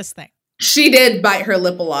 She did this thing. She did bite her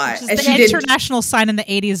lip a lot. Which is the international sign in the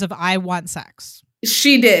 80s of I want sex.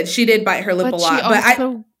 She did bite her lip a lot. But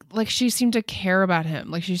also, like, she seemed to care about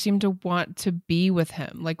him. Like, she seemed to want to be with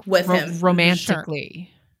him, like with him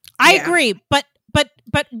romantically. Sure. I agree, but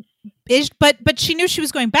she knew she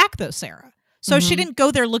was going back though, Sarah. So she didn't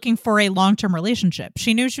go there looking for a long-term relationship.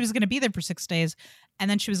 She knew she was going to be there for 6 days, and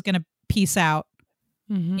then she was going to peace out,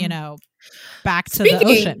 you know, back to the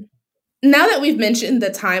ocean. Now that we've mentioned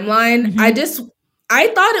the timeline, I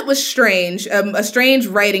thought it was strange, a strange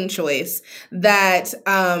writing choice that,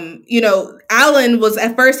 Alan was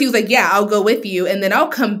at first, he was like, yeah, I'll go with you. And then I'll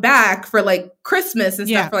come back for like Christmas and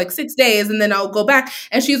stuff for like 6 days. And then I'll go back.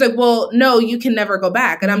 And she's like, well, no, you can never go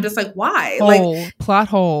back. And I'm just like, why? Plot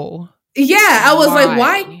hole. Yeah. I was like,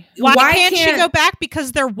 why can't she go back?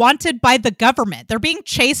 Because they're wanted by the government. They're being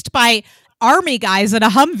chased by army guys in a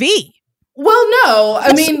Humvee. Well, no,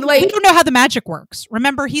 I mean, like, we don't know how the magic works.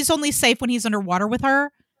 Remember, he's only safe when he's underwater with her.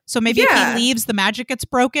 So maybe if he leaves, the magic gets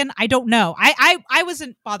broken. I don't know. I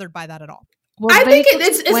wasn't bothered by that at all. Well, I think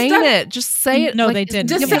explain it. Just say it. No, they didn't.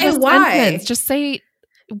 Just say why. Just say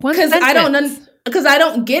one sentence. Because I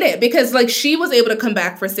don't get it. Because like she was able to come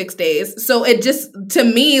back for 6 days, so it just to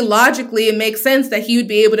me logically it makes sense that he would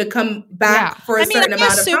be able to come back for a certain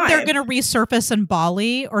amount of time. They're going to resurface in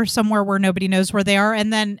Bali or somewhere where nobody knows where they are,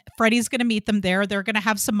 and then Freddie's going to meet them there. They're going to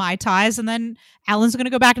have some Mai Tais, and then Alan's going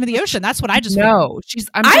to go back into the ocean. That's what I just know.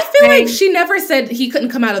 I feel like she never said he couldn't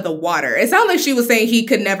come out of the water. It sounded like she was saying he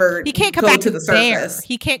could never. He can't come back to the surface.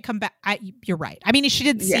 He can't come back. You're right. I mean, she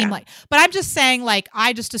didn't seem like, but I'm just saying, like,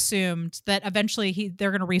 I just assumed that eventually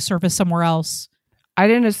they're going to resurface somewhere else. I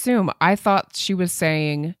didn't assume. I thought she was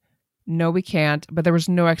saying, no, we can't, but there was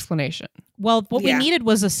no explanation. Well, what we needed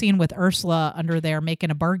was a scene with Ursula under there making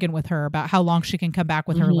a bargain with her about how long she can come back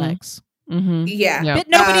with her legs. Mm-hmm. Yeah. But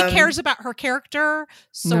nobody cares about her character,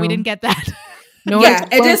 so we didn't get that.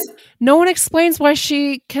 No one explains why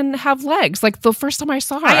she can have legs. Like the first time I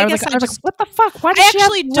saw her, I was like, what the fuck? Why does she have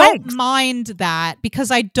legs? I actually don't mind that because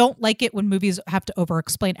I don't like it when movies have to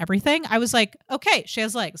over-explain everything. I was like, okay, she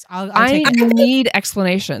has legs. I need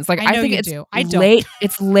explanations. Like I think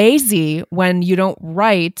it's lazy when you don't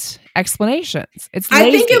write explanations. It's lazy.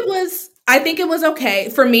 I think it was okay.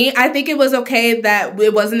 For me, I think it was okay that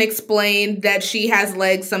it wasn't explained that she has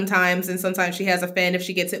legs sometimes and sometimes she has a fin if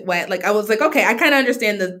she gets it wet. Like I was like, okay, I kind of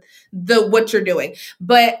understand the what you're doing.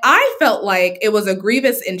 But I felt like it was a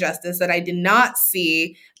grievous injustice that I did not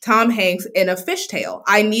see Tom Hanks in a fishtail.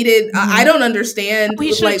 I needed I don't understand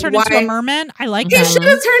he should have turned into a merman. I like that. He should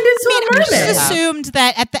have turned into a merman. I just assumed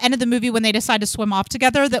that at the end of the movie when they decide to swim off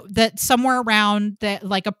together that somewhere around that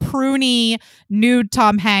like a pruny nude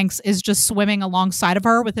Tom Hanks is just swimming alongside of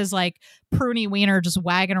her with his like pruny wiener just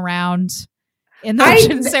wagging around in the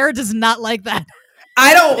ocean. Sarah does not like that.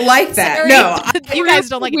 I don't like that. No. You guys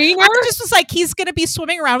don't like it. I just was like, he's going to be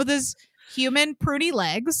swimming around with his human pruny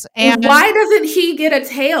legs. And why doesn't he get a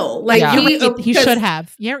tail? Like he should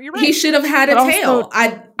have. Yeah, you're right. He should have had a tail.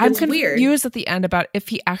 I'm confused at the end about if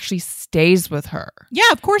he actually stays with her.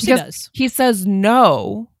 Yeah, of course he does. He says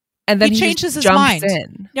no, and then he changes his jumps mind.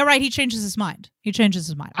 In. Yeah, right. He changes his mind.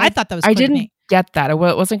 I thought that was clear to me. get that. It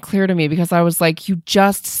wasn't clear to me because I was like, you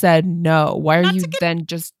just said no. Why are you then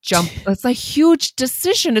just jump? It's a huge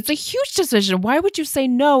decision. It's a huge decision. Why would you say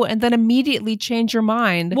no and then immediately change your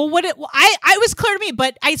mind? Well, I was clear to me,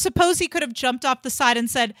 but I suppose he could have jumped off the side and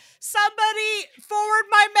said, "Somebody forward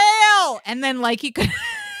my mail," and then like he could.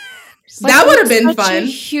 That would have been such fun. A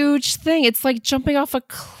huge thing. It's like jumping off a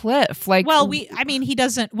cliff. Like, well, he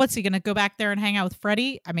doesn't. What's he going to go back there and hang out with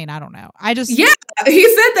Freddie? I mean, I don't know. Yeah, he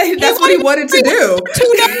said that that's what he wanted to do.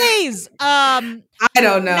 2 days. I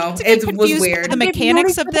don't know. It was weird. The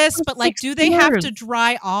mechanics of this, but like, do they have to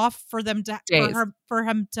dry off for them to for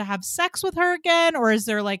him to have sex with her again, or is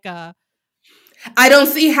there like a? I don't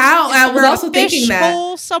see how. I was also thinking that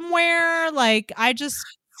hole somewhere. Like, I just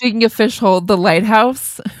speaking of fish hole, the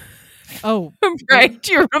lighthouse. Oh, right.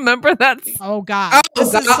 Do you remember that? Oh God,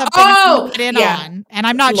 this is something I'm not in on, and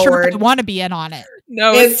I'm not sure if I want to be in on it.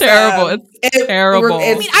 No, it's terrible. It's terrible.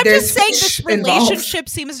 I mean, I'm just saying this relationship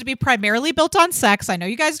seems to be primarily built on sex. I know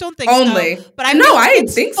you guys don't think so, but I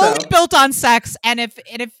think fully so. Built on sex, and if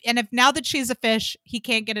now that she's a fish, he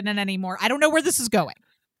can't get it in anymore. I don't know where this is going.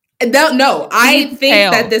 No, I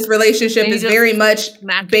think that this relationship is very much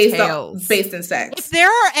based in sex. If there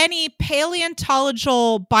are any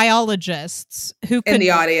paleontological biologists who could in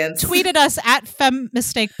the audience, tweet at us at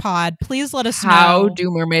FemMistakePod. Please let us know. How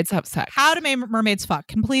do mermaids have sex? How do mermaids fuck?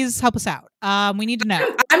 Can please help us out? We need to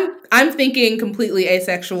know. I'm thinking completely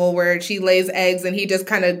asexual, where she lays eggs and he just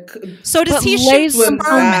kind of. So does he shoot sperm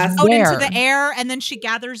out into the air and then she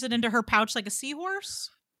gathers it into her pouch like a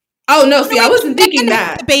seahorse? Oh no! See, I wasn't thinking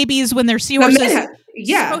that. The babies when they're seahorses.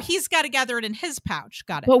 Yeah. So he's got to gather it in his pouch.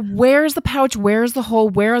 Got it. But where's the pouch? Where's the hole?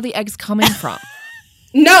 Where are the eggs coming from?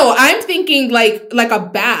 No, I'm thinking like a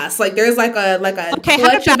bass. Like there's like a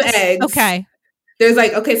clutch of eggs. Okay. There's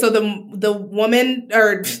like, okay, so the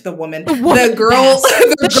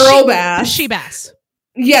girl bass, the she bass.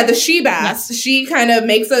 Yeah, the she bass. Yes. She kind of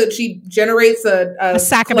she generates a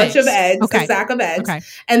sack clutch of eggs, okay. A sack of eggs. Okay.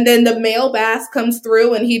 And then the male bass comes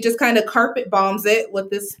through and he just kind of carpet bombs it with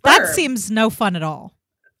this sperm. That seems no fun at all.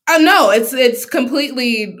 No, it's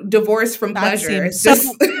completely divorced from pleasure.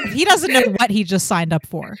 He doesn't know what he just signed up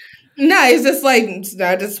for. No, he's just like,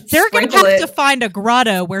 just they're going to have to find a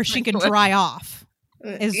grotto where she can dry off.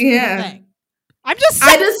 Is the thing. I'm just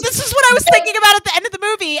saying, this is what I was thinking about at the end of the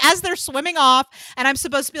movie as they're swimming off, and I'm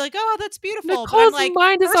supposed to be like, "Oh, that's beautiful." Nicole's but I'm like,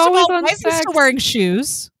 mind is always on why is he still wearing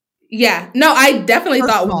shoes? Yeah, no, I definitely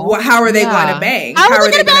thought, how are they going to bang? How are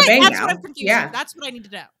they going to bang? That's now? What I'm confused. Yeah, that's what I need to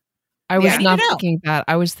know. I was not thinking that.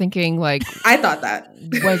 I was thinking like I thought that.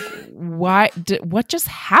 Like, what just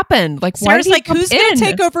happened? Like, Sarah's like, who's going to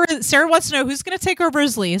take over? Sarah wants to know who's going to take over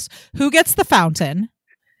his lease. Who gets the fountain?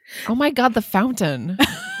 Oh my God, the fountain.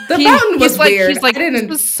 The fountain was weird. He's like, this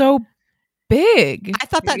was so big. I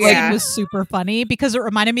thought that scene was super funny because it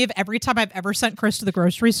reminded me of every time I've ever sent Chris to the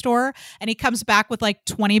grocery store and he comes back with like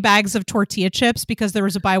 20 bags of tortilla chips because there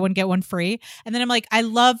was a buy one, get one free. And then I'm like, I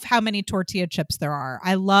love how many tortilla chips there are.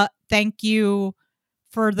 Thank you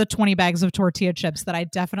for the 20 bags of tortilla chips that I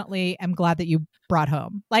definitely am glad that you brought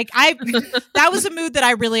home. Like that was a mood that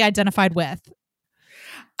I really identified with.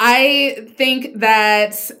 I think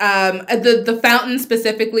that the fountain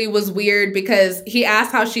specifically was weird because he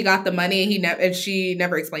asked how she got the money and she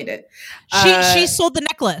never explained it. She sold the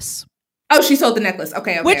necklace. Oh, she sold the necklace.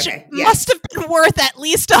 Okay. Which must have been worth at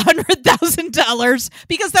least $100,000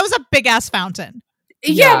 because that was a big ass fountain.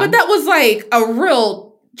 Yeah, but that was like a real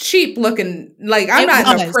cheap looking. Like I'm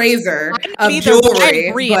not an appraiser of jewelry. I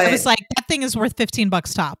agree. But I was like, that thing is worth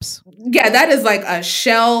 $15 tops. Yeah, that is like a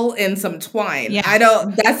shell and some twine. Yeah,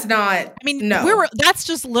 that's not. I mean, no. That's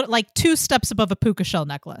just like 2 steps above a puka shell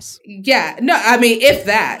necklace. Yeah, no, I mean,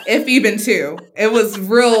 if even 2, it was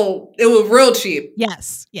real cheap.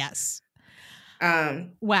 Yes.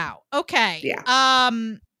 Wow. Okay. Yeah.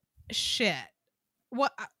 Shit.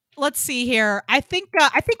 What? Let's see here. I think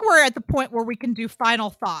we're at the point where we can do final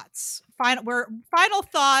thoughts. Final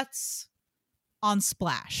thoughts on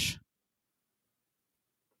Splash.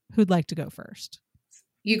 Who'd like to go first?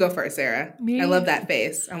 You go first, Sarah. Me? I love that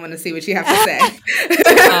face. I want to see what you have to say.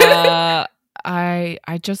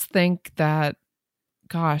 I just think that,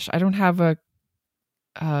 gosh, I don't have a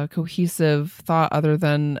cohesive thought other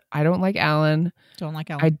than I don't like Alan.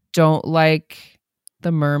 I don't like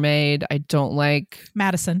the mermaid. I don't like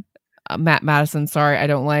Madison. Madison, sorry. I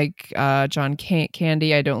don't like John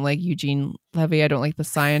Candy. I don't like Eugene Levy. I don't like the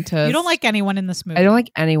scientist. You don't like anyone in this movie? I don't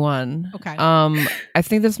like anyone. Okay. I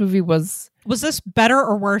think this movie was this better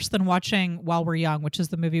or worse than watching While We're Young, which is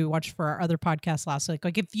the movie we watched for our other podcast last week?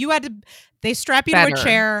 Like if you had to, they strap you to a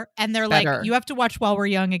chair and they're like, you have to watch While We're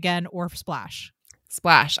Young again or Splash.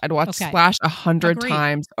 Splash. I'd watch Splash 100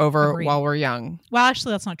 times over while we're young. Well,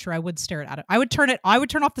 actually, that's not true. I would stare at it. I would turn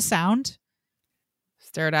off the sound.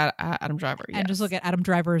 Stare at Adam Driver, and just look at Adam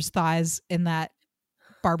Driver's thighs in that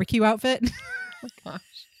barbecue outfit. Oh my gosh.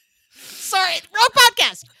 Sorry, wrong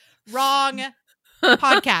podcast. Wrong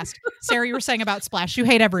podcast. Sarah, you were saying about Splash. You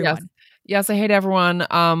hate everyone. Yes, I hate everyone.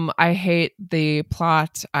 I hate the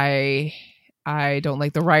plot. I don't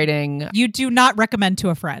like the writing. You do not recommend to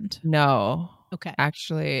a friend. No. Okay.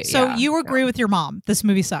 Actually, so you agree with your mom. This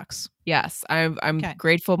movie sucks. Yes, I'm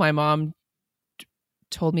grateful my mom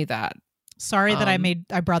told me that. Sorry that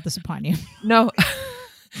I brought this upon you. No.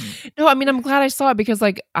 No, I mean, I'm glad I saw it because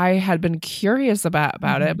like I had been curious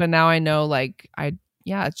about it, but now I know like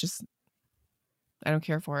it's just I don't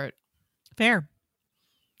care for it. Fair.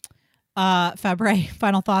 Fabre,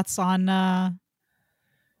 final thoughts on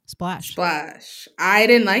Splash. I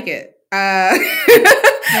didn't like it.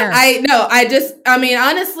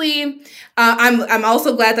 Honestly, I'm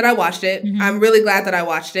also glad that I watched it. I'm really glad that I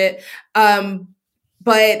watched it.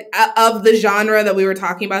 But of the genre that we were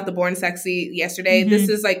talking about, the Born Sexy yesterday, this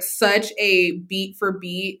is like such a beat for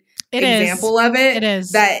beat example of it. It is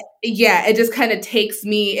that, it just kind of takes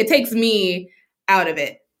me out of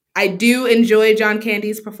it. I do enjoy John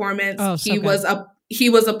Candy's performance. Oh, he was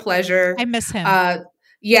a pleasure. I miss him. And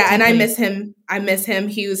I miss him.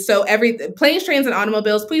 He was so Planes, Trains, and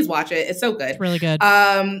Automobiles. Please watch it. It's so good. It's really good.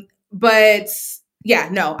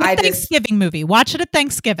 Thanksgiving movie. Watch it at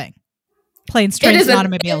Thanksgiving. Planes, Trains, and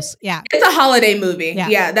Automobiles. It's a holiday movie.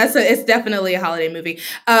 It's definitely a holiday movie.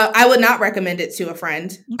 I would not recommend it to a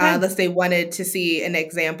friend unless they wanted to see an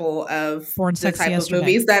example of Born the type of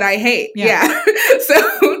movies that I hate.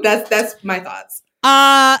 So that's my thoughts.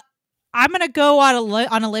 I'm gonna go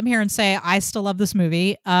on a limb here and say I still love this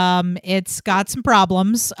movie. It's got some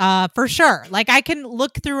problems, for sure. Like I can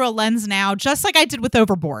look through a lens now, just like I did with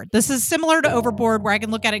Overboard. This is similar to Overboard, where I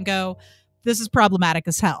can look at it and go, "This is problematic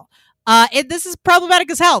as hell." This is problematic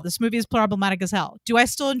as hell. This movie is problematic as hell. Do I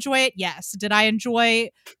still enjoy it? Yes. Do I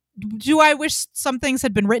wish some things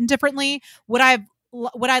had been written differently? Would I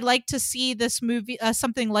like to see this movie,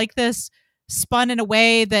 something like this, spun in a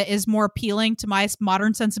way that is more appealing to my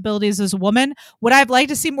modern sensibilities as a woman? Would I have liked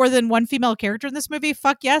to see more than one female character in this movie?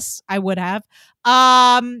 Fuck yes, I would have.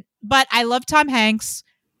 But I love Tom Hanks.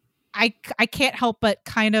 I can't help but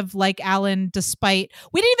kind of like Alan, despite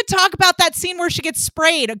we didn't even talk about that scene where she gets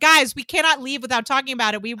sprayed. Guys, we cannot leave without talking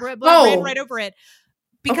about it. We ran right over it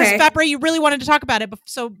because Fabre, you really wanted to talk about it.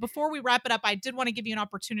 So before we wrap it up, I did want to give you an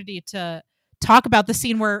opportunity to talk about the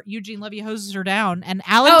scene where Eugene Levy hoses her down and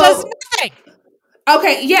Alan does nothing.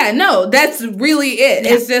 Okay, that's really it.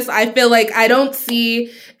 It's just, I feel like I don't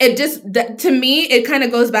see it. Just to me, it kind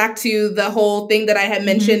of goes back to the whole thing that I had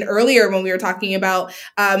mentioned earlier when we were talking about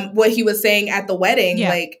what he was saying at the wedding.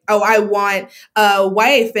 Like, I want a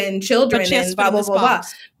wife and children and blah, blah, blah, blah.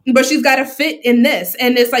 But she's got to fit in this.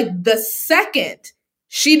 And it's like the second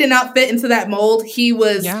she did not fit into that mold, he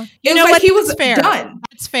was, he was fair. Done.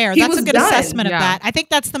 That's fair. That's a good assessment of that. I think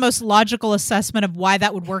that's the most logical assessment of why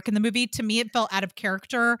that would work in the movie. To me, it felt out of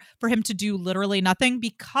character for him to do literally nothing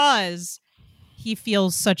because he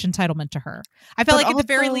feels such entitlement to her. I felt like at the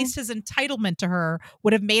very least his entitlement to her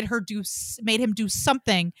would have made him do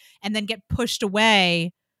something and then get pushed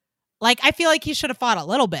away. Like, I feel like he should have fought a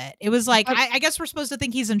little bit. It was like, I guess we're supposed to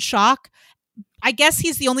think he's in shock. I guess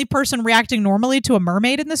he's the only person reacting normally to a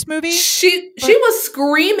mermaid in this movie. She was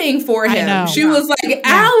screaming for him. She was like,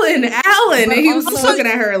 Alan. And he was looking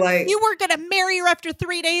at her like, you were going to marry her after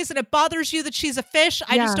 3 days and it bothers you that she's a fish?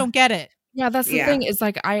 I just don't get it. Yeah, that's the thing is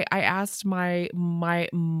like I asked my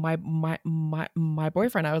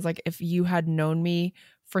boyfriend, I was like, if you had known me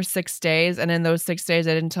for 6 days and in those 6 days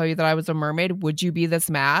I didn't tell you that I was a mermaid, would you be this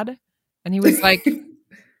mad? And he was like,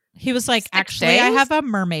 actually, I have a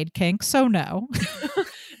mermaid kink, so no.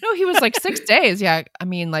 No, he was like 6 days. Yeah, I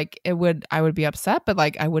mean, like I would be upset, but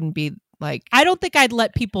like I wouldn't be like. I don't think I'd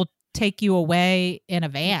let people take you away in a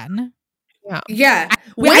van. Yeah.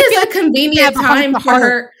 When is a convenient time for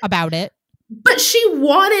her about it? But she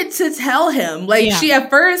wanted to tell him. Like at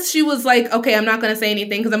first she was like, okay, I'm not going to say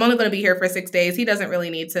anything because I'm only going to be here for 6 days. He doesn't really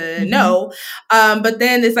need to know. But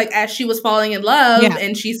then it's like, as she was falling in love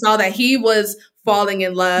and she saw that he was falling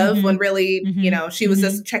in love when really, she was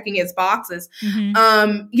just checking his boxes.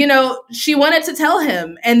 She wanted to tell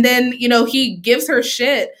him. And then, he gives her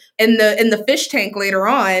shit in the fish tank later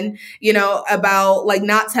on, about like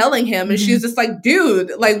not telling him. And she's just like,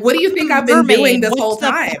 dude, like, what do you think I've been doing this whole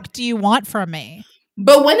time? What do you want from me?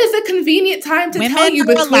 But when is a convenient time to tell you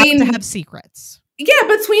between allowed to have secrets? Yeah,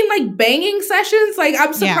 between like banging sessions, like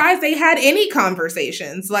I'm surprised they had any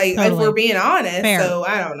conversations. Like if we're being honest, Fair. So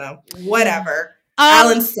I don't know. Whatever.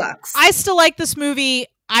 Alan sucks. I still like this movie.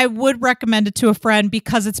 I would recommend it to a friend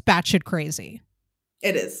because it's batshit crazy.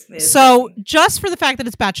 It is. So just for the fact that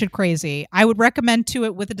it's batshit crazy, I would recommend to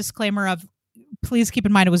it with a disclaimer of please keep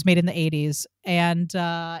in mind it was made in the 80s and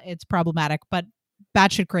it's problematic, but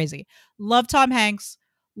batshit crazy. Love Tom Hanks.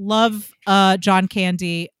 Love John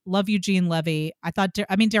Candy. Love Eugene Levy.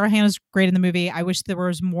 Daryl Hannah's great in the movie. I wish there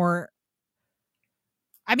was more.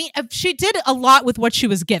 I mean, she did a lot with what she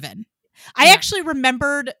was given. I actually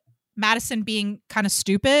remembered Madison being kind of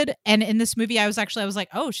stupid, and in this movie I was like,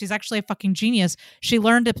 oh, she's actually a fucking genius. She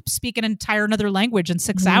learned to speak an entire another language in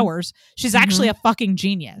 6 hours. She's actually a fucking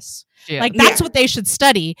genius. Like that's what they should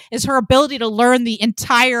study, is her ability to learn the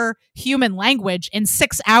entire human language in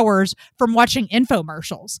 6 hours from watching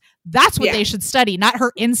infomercials. That's what they should study, not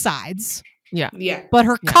her insides. But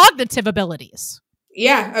her cognitive abilities.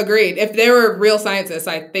 Yeah, agreed. If they were real scientists,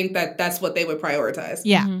 I think that's what they would prioritize.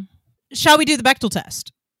 Yeah. Shall we do the Bechdel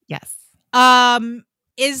test? Yes.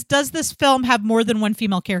 Does this film have more than one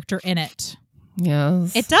female character in it?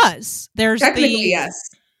 Yes. It does. There's technically the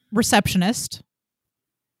receptionist.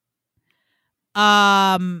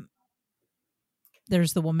 There's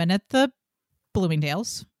the woman at the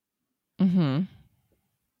Bloomingdale's. Mm-hmm.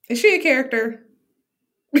 Is she a character?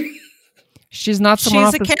 She's not someone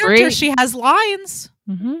off the street. She's a character. She has lines.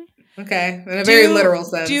 Mm-hmm. Okay, in a very literal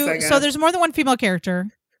sense. I guess. So there's more than one female character.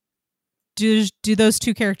 Do those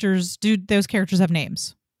characters have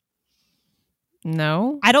names?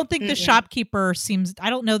 No. I don't think the shopkeeper seems. I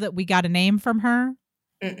don't know that we got a name from her.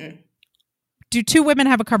 Do two women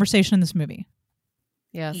have a conversation in this movie?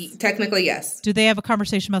 Yes. Technically, yes. Do they have a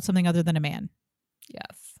conversation about something other than a man?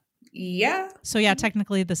 Yes. Yeah. So yeah,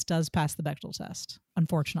 technically this does pass the Bechdel test,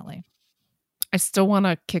 unfortunately. I still want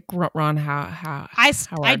to kick Ron Howard.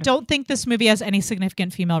 I don't think this movie has any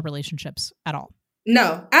significant female relationships at all.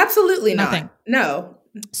 No, absolutely Nothing. not. No.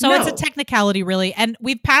 So it's a technicality, really. And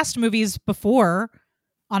we've passed movies before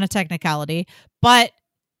on a technicality, but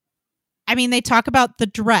I mean, they talk about the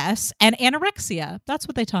dress and anorexia. That's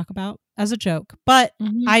what they talk about as a joke. But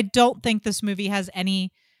I don't think this movie has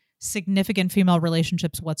any significant female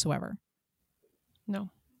relationships whatsoever.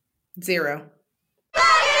 No. 0.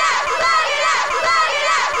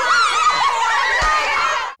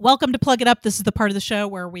 Welcome to Plug It Up. This is the part of the show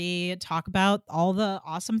where we talk about all the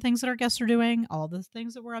awesome things that our guests are doing, all the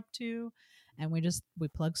things that we're up to, and we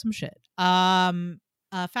plug some shit.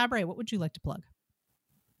 Fabre, what would you like to plug?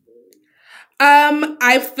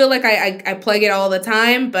 I feel like I plug it all the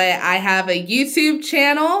time, but I have a YouTube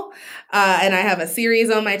channel, and I have a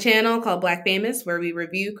series on my channel called Black Famous, where we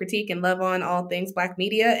review, critique, and love on all things Black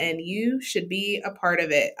media, and you should be a part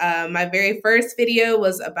of it. My very first video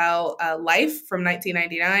was about Life from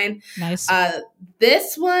 1999. Nice.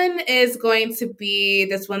 This one that's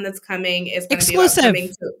coming is exclusive.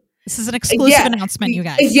 This is an exclusive announcement, you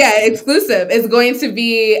guys. Yeah, exclusive. It's going to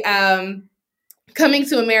be Coming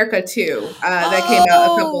to America 2 that came out a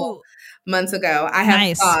couple months ago. I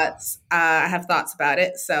have thoughts. I have thoughts about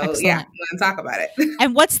it. So Excellent. Yeah, I'm going to talk about it.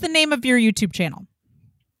 And what's the name of your YouTube channel?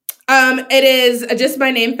 It is just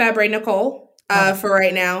my name, Fabre Nicole, for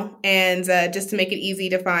right now. And just to make it easy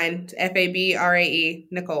to find, Fabre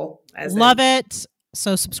Nicole. Love it.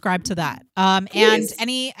 So subscribe to that. And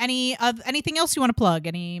anything else you want to plug?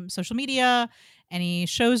 Any social media? Any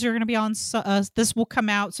shows you're going to be on? This will come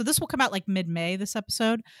out. So this will come out like mid-May, this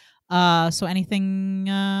episode. So anything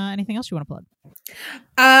else you want to plug?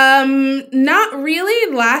 Not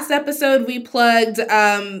really. Last episode we plugged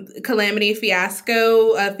Calamity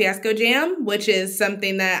Fiasco Jam, which is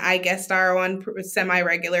something that I guest star on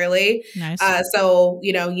semi-regularly. Nice. So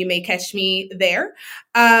you may catch me there.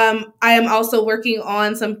 I am also working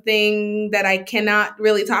on something that I cannot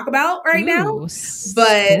really talk about right now.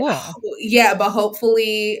 But cool. Yeah, but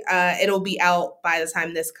hopefully it'll be out by the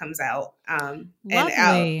time this comes out.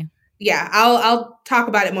 Lovely. I'll talk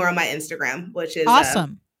about it more on my Instagram, which is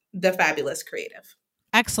awesome. The Fabulous Creative.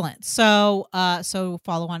 Excellent. So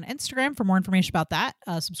follow on Instagram for more information about that.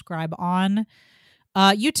 Subscribe on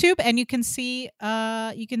YouTube, and you can see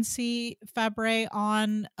Fabre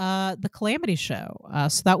on the Calamity Show.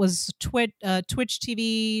 So that was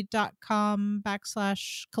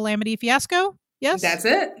twitchtv.com/Calamity Fiasco. Yes, that's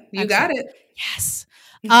it. You got it. Yes.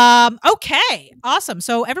 Okay. Awesome.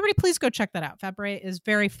 So everybody please go check that out. Fabre is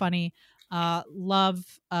very funny. Love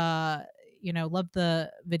the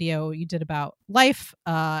video you did about Life.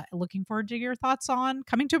 Looking forward to your thoughts on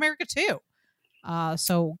Coming to America 2.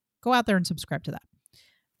 So go out there and subscribe to that.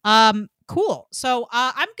 Cool. So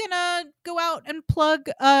I'm gonna go out and plug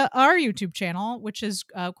our YouTube channel, which is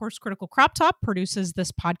of course Critical Crop Top produces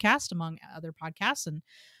this podcast among other podcasts and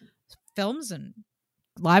films and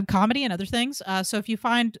live comedy and other things. So if you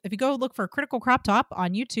go look for Critical Crop Top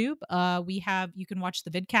on YouTube, you can watch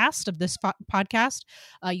the vidcast of this podcast.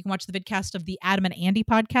 You can watch the vidcast of the Adam and Andy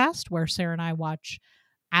podcast, where Sarah and I watch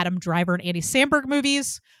Adam Driver and Andy Samberg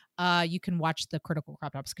movies. You can watch the Critical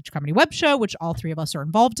Crop Top Sketch Comedy web show, which all three of us are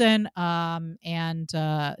involved in, and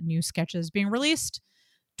new sketches being released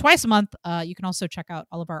twice a month. You can also check out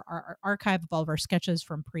all of our archive of all of our sketches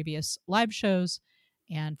from previous live shows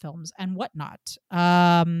and films and whatnot.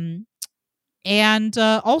 And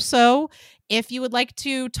also, if you would like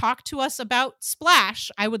to talk to us about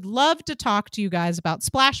Splash, I would love to talk to you guys about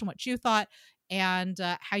Splash and what you thought and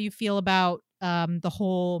how you feel about the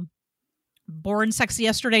whole Born Sexy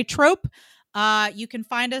Yesterday trope. You can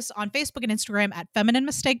find us on Facebook and Instagram at Feminine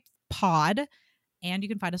Mistake Pod, and you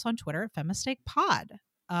can find us on Twitter at Femistake Pod.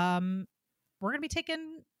 We're going to be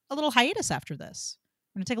taking a little hiatus after this.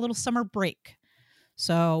 We're going to take a little summer break.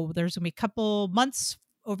 So there's going to be a couple months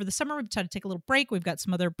over the summer. We've decided to take a little break. We've got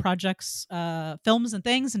some other projects, films and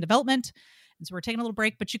things in development. And so we're taking a little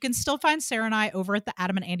break, but you can still find Sarah and I over at the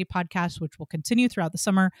Adam and Andy podcast, which will continue throughout the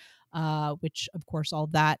summer, which of course, all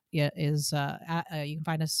of that is, you can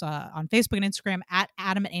find us on Facebook and Instagram at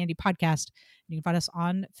Adam and Andy podcast. You can find us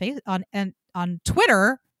on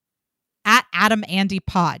Twitter at Adam Andy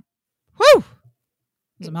pod. Whew!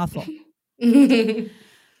 It was a mouthful.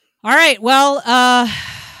 All right. Well,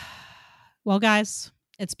 guys,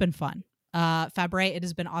 it's been fun. Fabre, it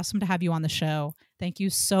has been awesome to have you on the show. Thank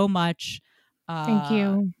you so much. Thank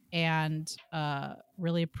you. And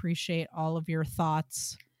really appreciate all of your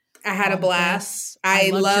thoughts. I had a blast.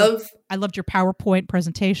 I loved your PowerPoint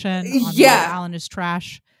presentation on why Alan is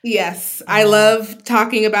trash. Yes, I love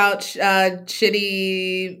talking about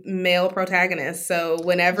shitty male protagonists. So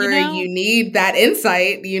whenever you need that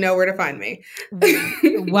insight, you know where to find me.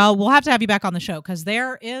 Well, we'll have to have you back on the show because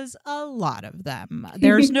there is a lot of them.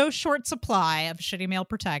 There's no short supply of shitty male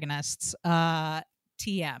protagonists.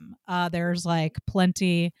 TM. There's like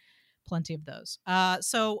plenty of those.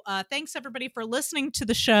 So thanks everybody for listening to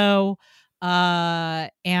the show.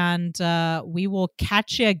 And we will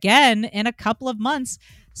catch you again in a couple of months.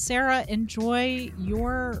 Sarah, enjoy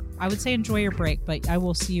your break, but I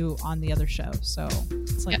will see you on the other show. So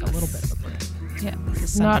it's like a little bit of a break. Yeah.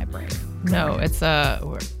 It's not break. No, it's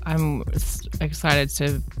I'm excited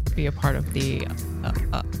to be a part of the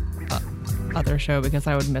other show because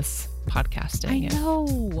I would miss podcasting. I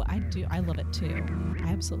know. I do. I love it too.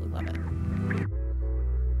 I absolutely love it.